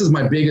is this is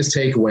my biggest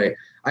takeaway.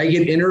 I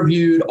get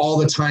interviewed all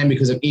the time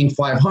because of Inc.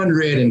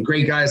 500 and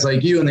great guys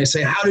like you, and they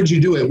say, how did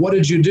you do it? What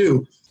did you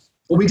do?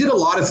 Well, we did a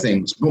lot of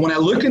things. But when I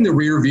look in the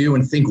rear view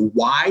and think,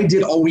 why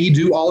did we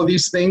do all of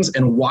these things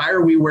and why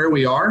are we where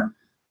we are?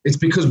 It's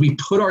because we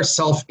put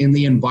ourselves in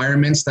the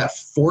environments that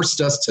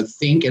forced us to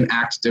think and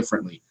act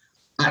differently.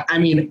 I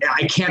mean,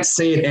 I can't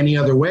say it any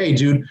other way,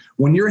 dude.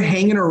 When you're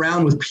hanging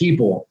around with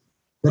people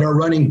that are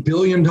running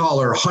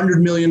billion-dollar,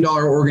 $100 million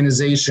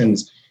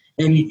organizations,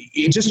 and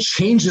it just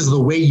changes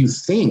the way you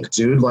think,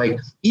 dude. Like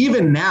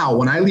even now,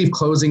 when I leave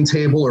Closing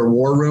Table or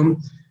War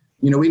Room,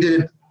 we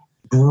did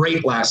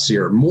great last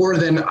year, more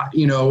than,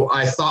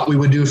 I thought we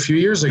would do a few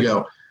years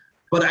ago.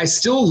 But I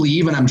still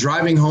leave and I'm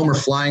driving home or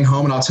flying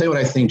home. And I'll tell you what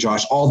I think,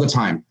 Josh, all the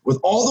time. With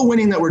all the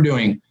winning that we're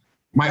doing,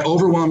 my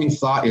overwhelming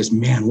thought is,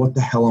 man, what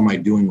the hell am I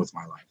doing with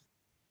my life?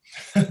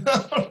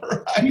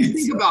 Right. You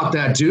think about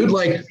that, dude.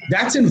 Like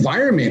that's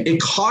environment.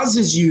 It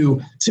causes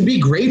you to be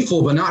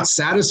grateful but not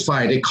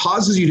satisfied. It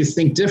causes you to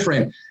think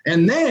different.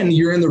 And then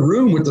you're in the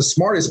room with the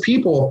smartest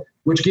people,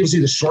 which gives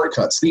you the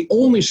shortcuts. The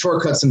only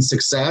shortcuts in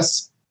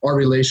success are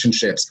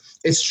relationships.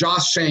 It's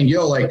Josh saying,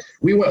 yo, like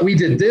we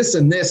did this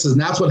and this, and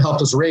that's what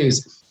helped us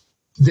raise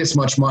this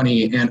much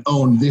money and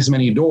own this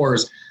many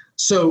doors.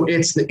 So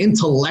it's the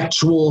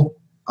intellectual,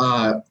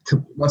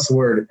 what's the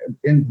word?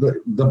 In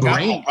the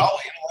brain. Probably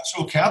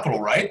intellectual capital,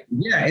 right?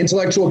 Yeah,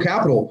 intellectual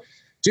capital.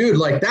 Dude,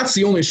 like that's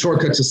the only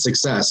shortcut to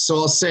success. So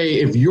I'll say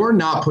if you're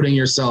not putting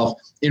yourself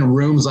in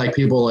rooms like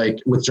people like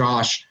with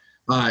Josh,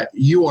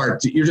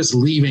 you're just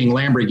leaving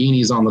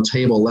Lamborghinis on the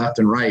table left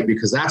and right,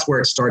 because that's where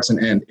it starts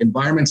and ends.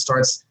 Environment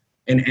starts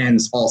and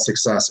ends all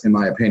success, in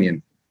my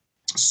opinion.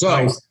 So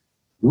nice.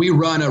 We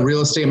run a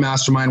real estate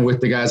mastermind with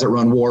the guys that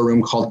run War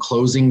Room called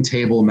Closing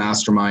Table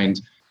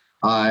Mastermind.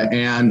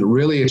 And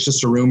really it's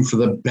just a room for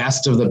the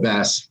best of the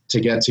best to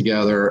get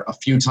together a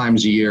few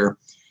times a year.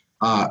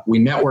 We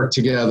network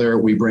together.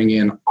 We bring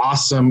in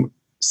awesome,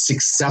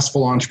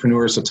 successful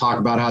entrepreneurs to talk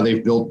about how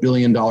they've built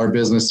billion-dollar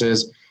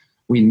businesses.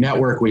 We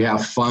network, we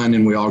have fun,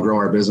 and we all grow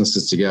our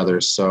businesses together.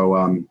 So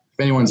if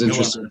anyone's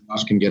interested,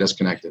 Josh can get us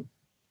connected.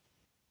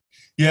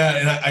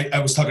 Yeah, and I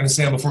was talking to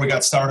Sam before we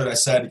got started. I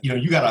said,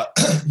 you got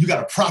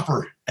a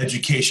proper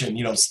education.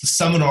 It's the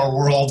seminar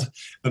world,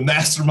 the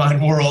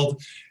mastermind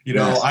world.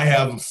 Yes. I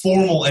have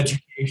formal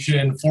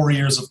education, 4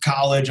 years of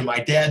college, and my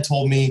dad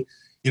told me,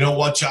 you know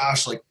what,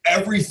 Josh, like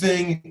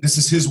everything, this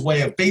is his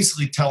way of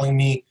basically telling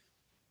me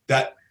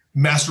that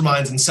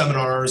masterminds and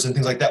seminars and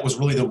things like that was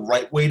really the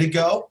right way to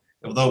go.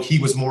 Although he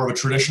was more of a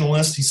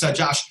traditionalist, he said,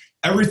 Josh,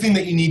 everything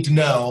that you need to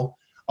know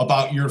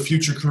about your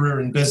future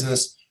career in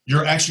business,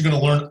 you're actually going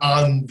to learn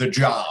on the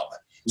job.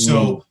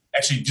 So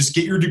actually just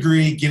get your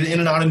degree, get it in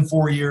and out in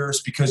 4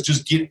 years, because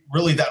just get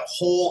really that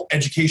whole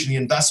education, the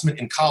investment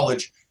in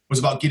college was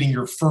about getting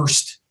your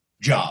first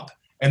job.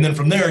 And then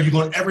from there, you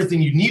learn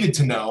everything you needed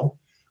to know,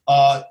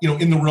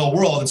 in the real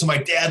world. And so my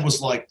dad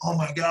was like, oh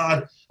my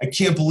God, I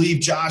can't believe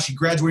Josh, he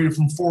graduated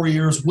from 4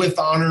 years with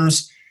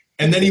honors.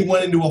 And then he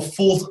went into a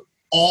full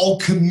all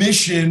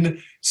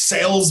commission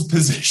sales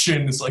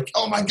position. It's like,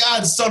 oh my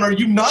God, son, are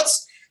you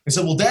nuts? I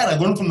said, well, Dad, I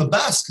learned from the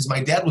best, because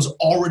my dad was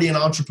already an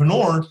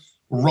entrepreneur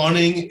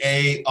running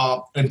a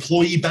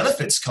employee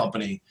benefits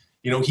company.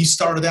 He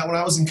started that when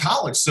I was in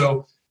college.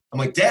 So I'm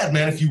like, Dad,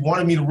 man, if you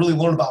wanted me to really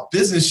learn about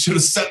business, you should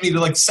have sent me to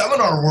like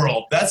seminar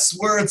world. That's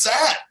where it's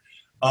at.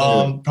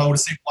 Probably would have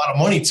saved a lot of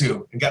money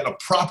too and gotten a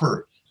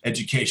proper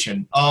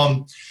education.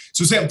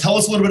 So Sam, tell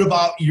us a little bit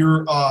about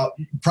your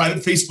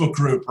private Facebook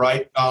group,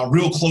 right?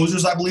 Real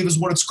Closers, I believe is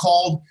what it's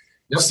called.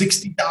 Yep.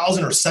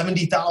 60,000 or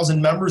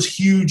 70,000 members,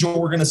 huge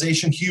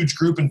organization, huge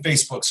group in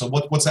Facebook. So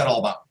what's that all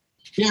about?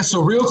 Yeah,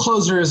 so Real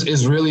Closers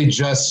is really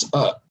just,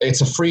 it's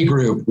a free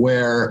group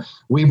where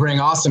we bring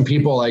awesome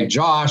people like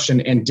Josh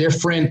and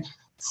different,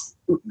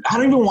 I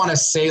don't even want to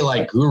say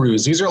like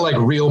gurus. These are like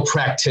real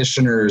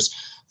practitioners,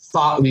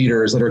 thought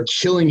leaders that are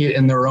killing it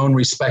in their own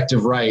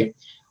respective right.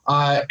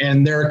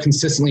 And they're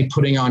consistently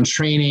putting on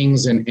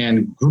trainings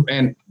and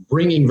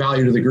bringing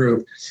value to the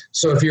group.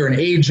 So if you're an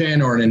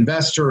agent or an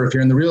investor, or if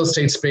you're in the real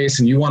estate space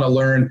and you want to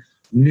learn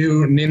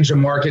new ninja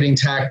marketing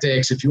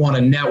tactics, if you want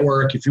to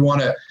network, if you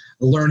want to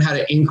learn how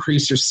to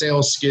increase your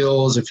sales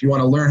skills, if you want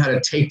to learn how to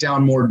take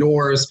down more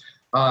doors,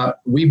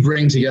 we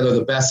bring together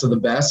the best of the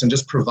best and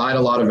just provide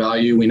a lot of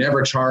value. We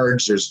never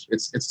charge. It's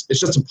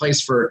just a place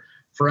for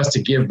us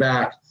to give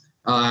back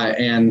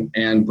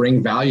and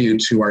bring value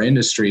to our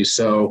industry.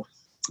 So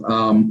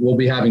we'll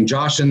be having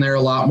Josh in there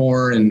a lot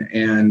more,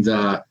 and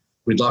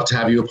we'd love to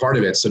have you a part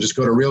of it. So just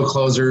go to Real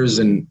Closers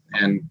and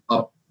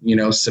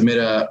submit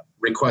a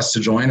request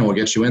to join, and we'll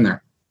get you in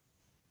there.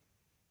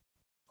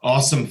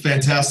 Awesome,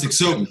 fantastic.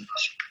 So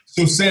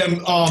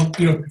Sam,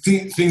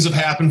 things have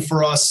happened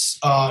for us,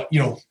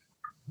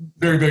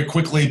 very, very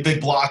quickly.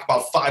 Big block,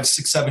 about 5,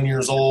 6, 7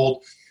 years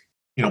old.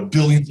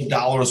 Billions of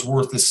dollars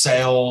worth of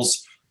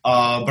sales.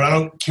 But I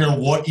don't care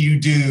what you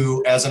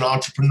do as an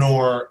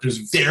entrepreneur.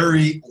 There's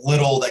very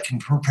little that can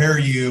prepare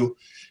you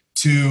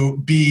to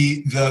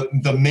be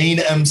the main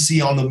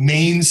MC on the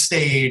main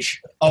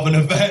stage of an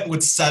event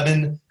with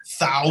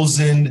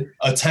 7,000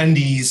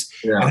 attendees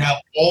and have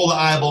all the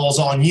eyeballs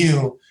on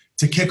you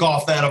to kick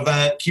off that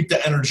event, keep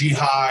the energy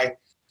high.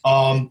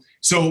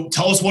 So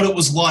tell us what it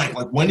was like.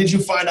 Like, when did you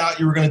find out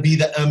you were going to be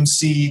the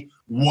MC?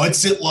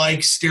 What's it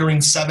like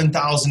staring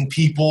 7,000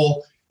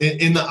 people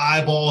in the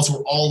eyeballs?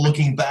 We're all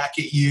looking back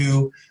at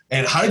you.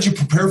 And how did you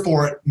prepare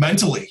for it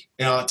mentally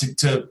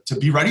to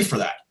be ready for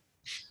that?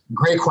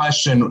 Great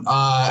question.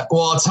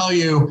 Well, I'll tell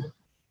you,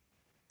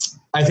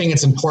 I think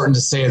it's important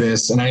to say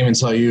this, and I didn't even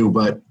tell you,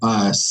 but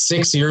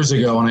 6 years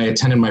ago when I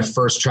attended my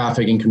first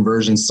Traffic and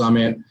Conversion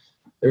Summit,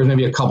 there was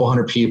maybe a couple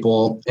hundred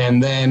people,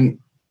 and then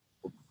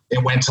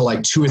it went to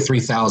like 2,000 or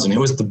 3,000. It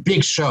was the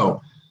big show.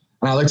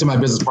 And I looked at my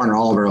business partner,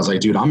 Oliver. I was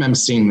like, dude, I'm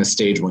emceeing this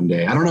stage one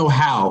day. I don't know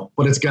how,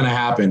 but it's going to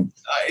happen.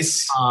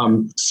 Nice.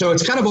 So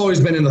it's kind of always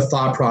been in the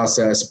thought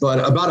process.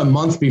 But about a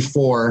month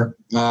before,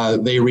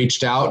 they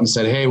reached out and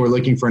said, hey, we're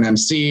looking for an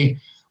MC.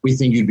 We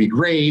think you'd be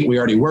great. We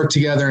already work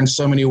together in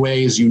so many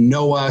ways. You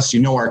know us. You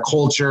know our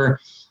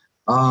culture.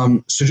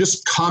 So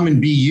just come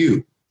and be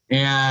you.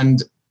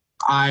 And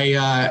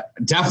I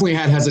definitely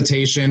had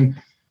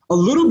hesitation. A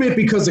little bit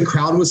because the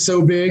crowd was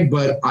so big,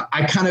 but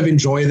I kind of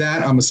enjoy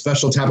that. I'm a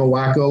special type of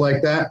wacko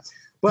like that.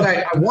 But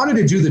I wanted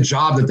to do the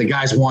job that the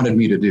guys wanted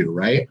me to do,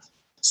 right?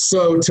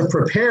 So to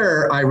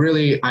prepare, I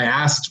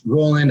asked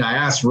Roland, I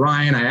asked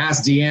Ryan, I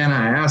asked Deanna,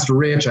 I asked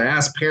Rich, I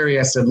asked Perry.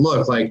 I said,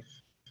 look, like,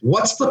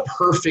 what's the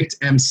perfect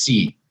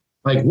MC?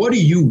 Like, what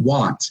do you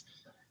want?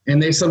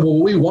 And they said, well,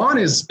 what we want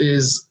is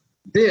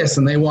this,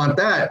 and they want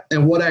that.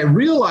 And what I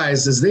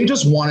realized is they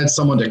just wanted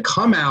someone to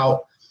come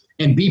out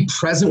and be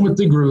present with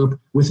the group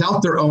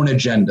without their own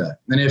agenda.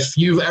 And if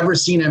you've ever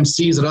seen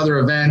MCs at other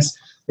events,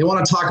 they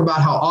want to talk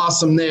about how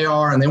awesome they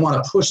are, and they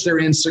want to push their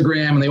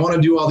Instagram, and they want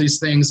to do all these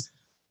things.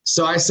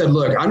 So I said,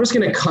 look, I'm just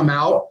going to come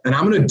out and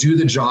I'm going to do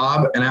the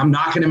job, and I'm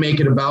not going to make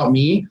it about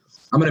me.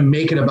 I'm going to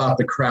make it about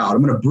the crowd.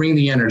 I'm going to bring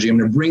the energy. I'm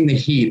going to bring the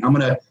heat. I'm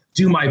going to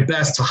do my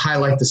best to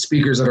highlight the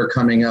speakers that are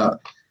coming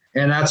up.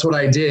 And that's what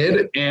I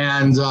did.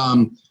 And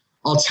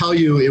I'll tell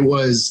you, it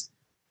was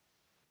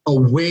a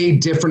way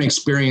different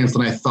experience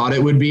than I thought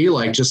it would be.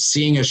 Like, just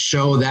seeing a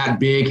show that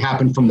big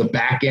happen from the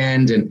back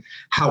end, and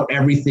how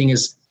everything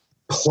is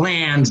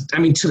planned. I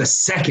mean, to the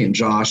second,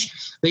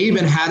 Josh. They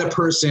even had a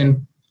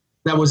person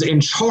that was in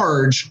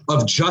charge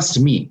of just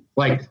me.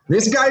 Like,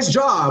 this guy's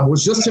job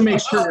was just to make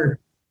sure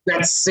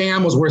that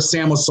Sam was where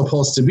Sam was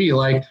supposed to be.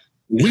 Like,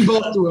 we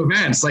both do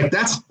events. Like,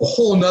 that's a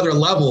whole nother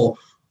level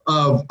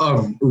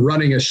of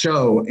running a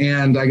show.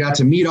 And I got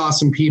to meet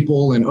awesome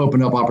people and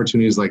open up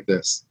opportunities like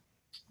this.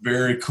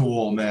 Very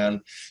cool,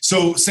 man.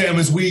 So Sam,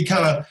 as we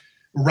kind of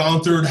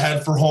round third,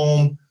 head for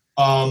home,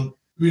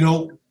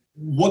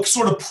 what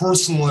sort of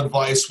personal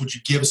advice would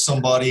you give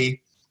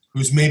somebody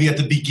who's maybe at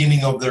the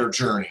beginning of their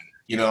journey?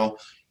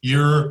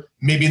 You're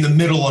maybe in the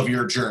middle of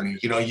your journey.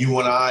 You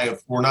and I,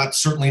 we're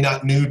certainly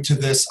not new to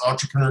this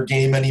entrepreneur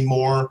game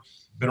anymore.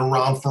 Been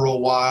around for a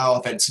while.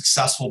 I've had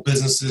successful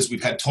businesses.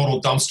 We've had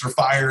total dumpster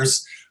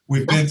fires.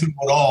 We've been through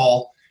it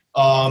all.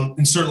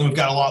 And certainly we've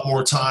got a lot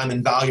more time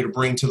and value to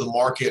bring to the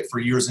market for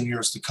years and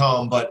years to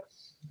come. But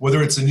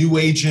whether it's a new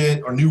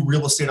agent or new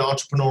real estate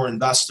entrepreneur,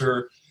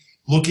 investor,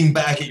 looking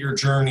back at your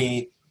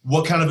journey,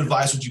 what kind of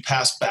advice would you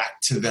pass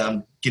back to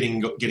them getting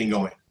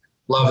going?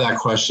 Love that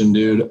question,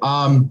 dude.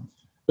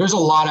 There's a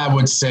lot I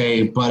would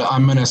say, but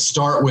I'm going to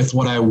start with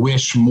what I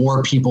wish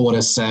more people would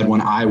have said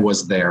when I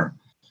was there.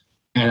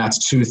 And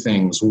that's two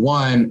things.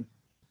 One,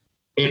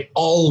 it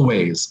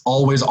always,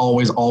 always,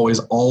 always, always,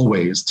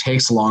 always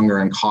takes longer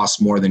and costs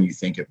more than you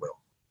think it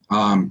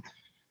will.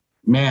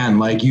 Man,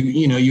 like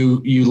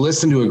you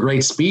listen to a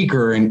great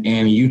speaker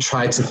and you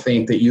try to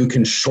think that you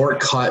can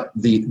shortcut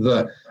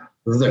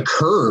the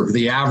curve,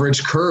 the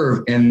average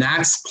curve, and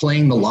that's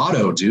playing the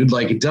lotto, dude.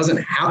 Like, it doesn't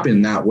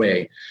happen that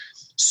way.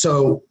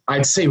 So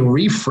I'd say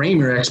reframe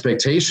your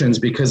expectations,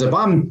 because if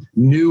I'm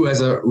new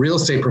as a real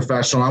estate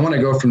professional, I want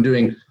to go from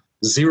doing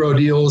 0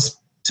 deals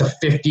to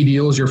 50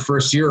 deals your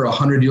first year, or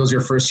 100 deals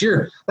your first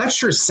year. That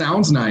sure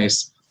sounds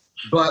nice,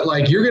 but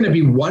like, you're going to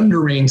be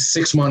wondering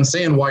 6 months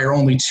in why you're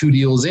only 2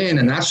 deals in,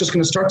 and that's just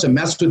going to start to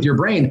mess with your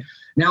brain.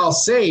 Now, I'll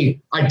say,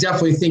 I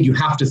definitely think you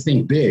have to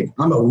think big.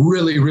 I'm a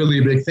really,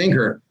 really big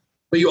thinker,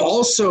 but you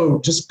also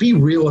just be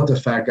real with the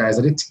fact, guys,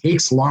 that it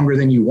takes longer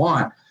than you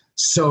want.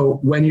 So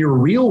when you're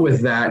real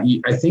with that,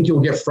 I think you'll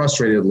get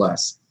frustrated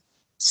less.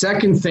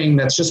 Second thing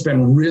that's just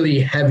been really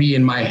heavy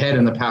in my head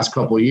in the past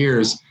couple of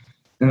years,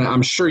 and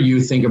I'm sure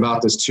you think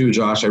about this too,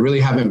 Josh. I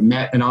really haven't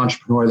met an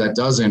entrepreneur that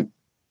doesn't.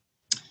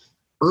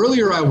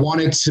 Earlier, I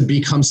wanted to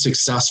become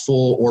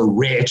successful or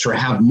rich or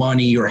have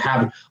money or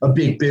have a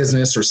big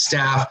business or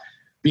staff,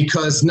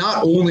 because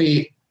not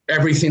only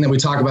everything that we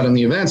talk about in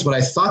the events, but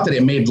I thought that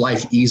it made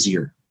life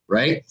easier,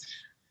 right?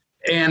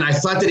 And I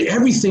thought that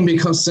everything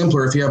becomes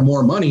simpler if you have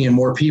more money and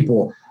more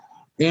people.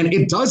 And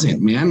it doesn't,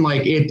 man.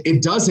 Like,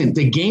 it doesn't.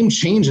 The game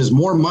changes.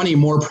 More money,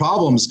 more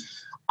problems.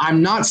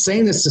 I'm not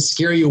saying this to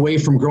scare you away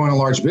from growing a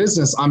large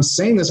business. I'm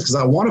saying this because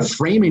I want to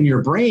frame in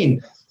your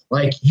brain,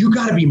 like, you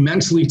got to be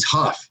mentally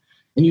tough,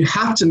 and you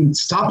have to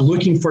stop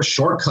looking for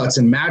shortcuts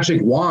and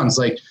magic wands.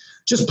 Like,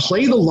 just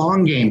play the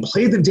long game,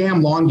 play the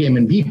damn long game,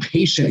 and be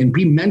patient and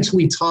be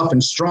mentally tough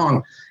and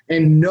strong,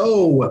 and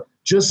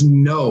just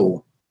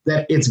know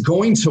that it's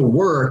going to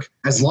work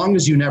as long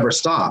as you never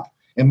stop.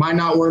 It might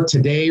not work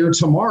today or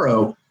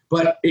tomorrow,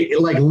 but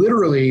like,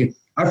 literally,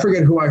 I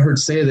forget who I heard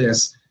say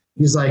this.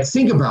 He's like,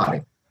 think about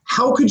it.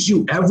 How could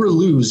you ever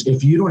lose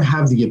if you don't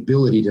have the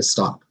ability to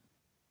stop?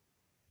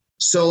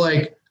 So,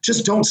 like,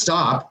 just don't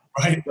stop,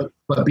 right?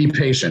 But be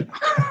patient.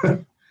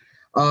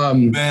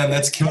 Man,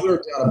 that's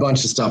killer. A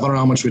bunch of stuff. I don't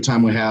know how much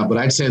time we have, but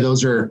I'd say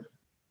those are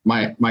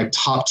my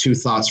top 2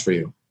 thoughts for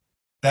you.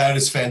 That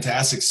is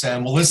fantastic,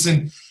 Sam. Well,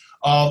 listen,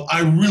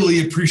 I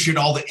really appreciate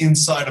all the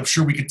insight. I'm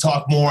sure we could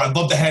talk more. I'd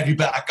love to have you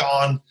back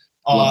on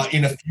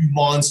in a few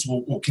months.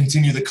 We'll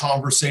continue the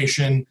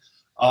conversation.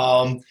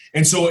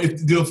 And so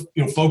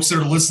if folks that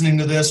are listening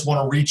to this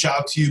want to reach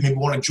out to you, maybe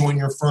want to join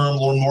your firm,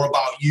 learn more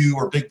about you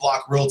or Big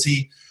Block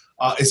Realty,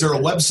 is there a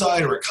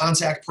website or a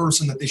contact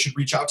person that they should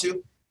reach out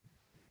to?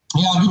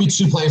 Yeah, I'll give you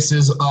 2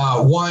 places.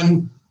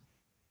 One,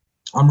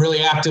 I'm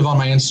really active on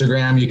my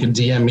Instagram. You can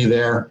DM me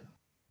there.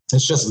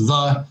 It's just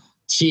the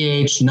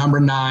TH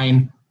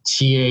 9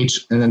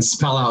 TH and then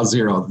spell out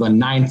 0, the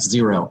 9th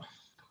 0.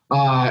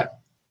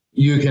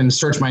 you can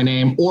search my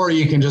name, or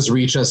you can just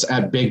reach us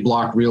at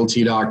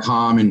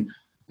bigblockrealty.com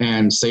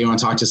and say you want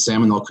to talk to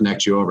Sam, and they'll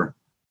connect you over.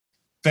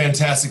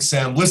 Fantastic,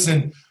 Sam.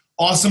 Listen,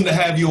 awesome to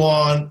have you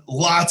on.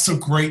 Lots of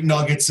great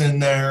nuggets in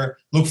there.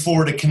 Look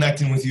forward to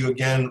connecting with you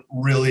again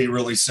really,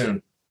 really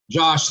soon.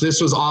 Josh, this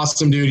was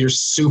awesome, dude. You're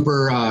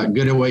super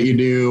good at what you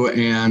do.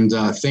 And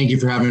thank you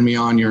for having me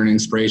on. You're an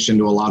inspiration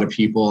to a lot of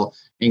people,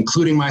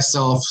 including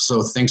myself.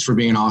 So thanks for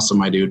being awesome,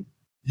 my dude.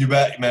 You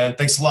bet, man.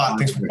 Thanks a lot.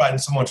 Thanks for providing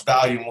so much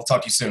value, and we'll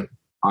talk to you soon.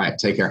 All right,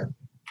 take care.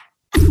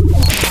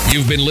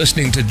 You've been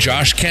listening to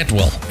Josh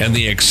Cantwell and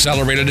the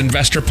Accelerated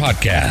Investor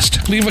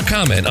Podcast. Leave a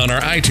comment on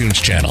our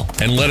iTunes channel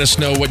and let us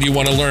know what you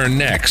want to learn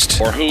next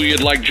or who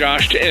you'd like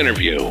Josh to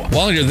interview.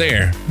 While you're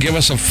there, give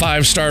us a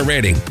 5-star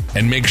rating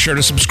and make sure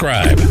to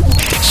subscribe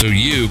so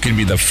you can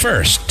be the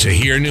first to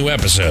hear new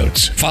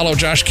episodes. Follow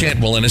Josh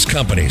Cantwell and his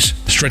companies,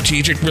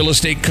 Strategic Real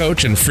Estate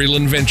Coach and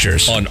Freeland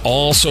Ventures, on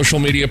all social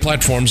media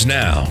platforms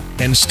now,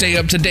 and stay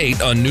up to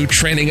date on new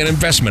training and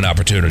investment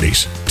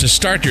opportunities. To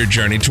start your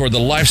journey toward the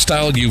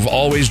lifestyle you've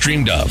always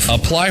dreamed of,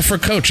 apply for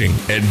coaching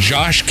at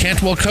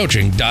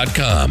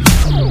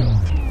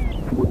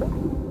joshcantwellcoaching.com.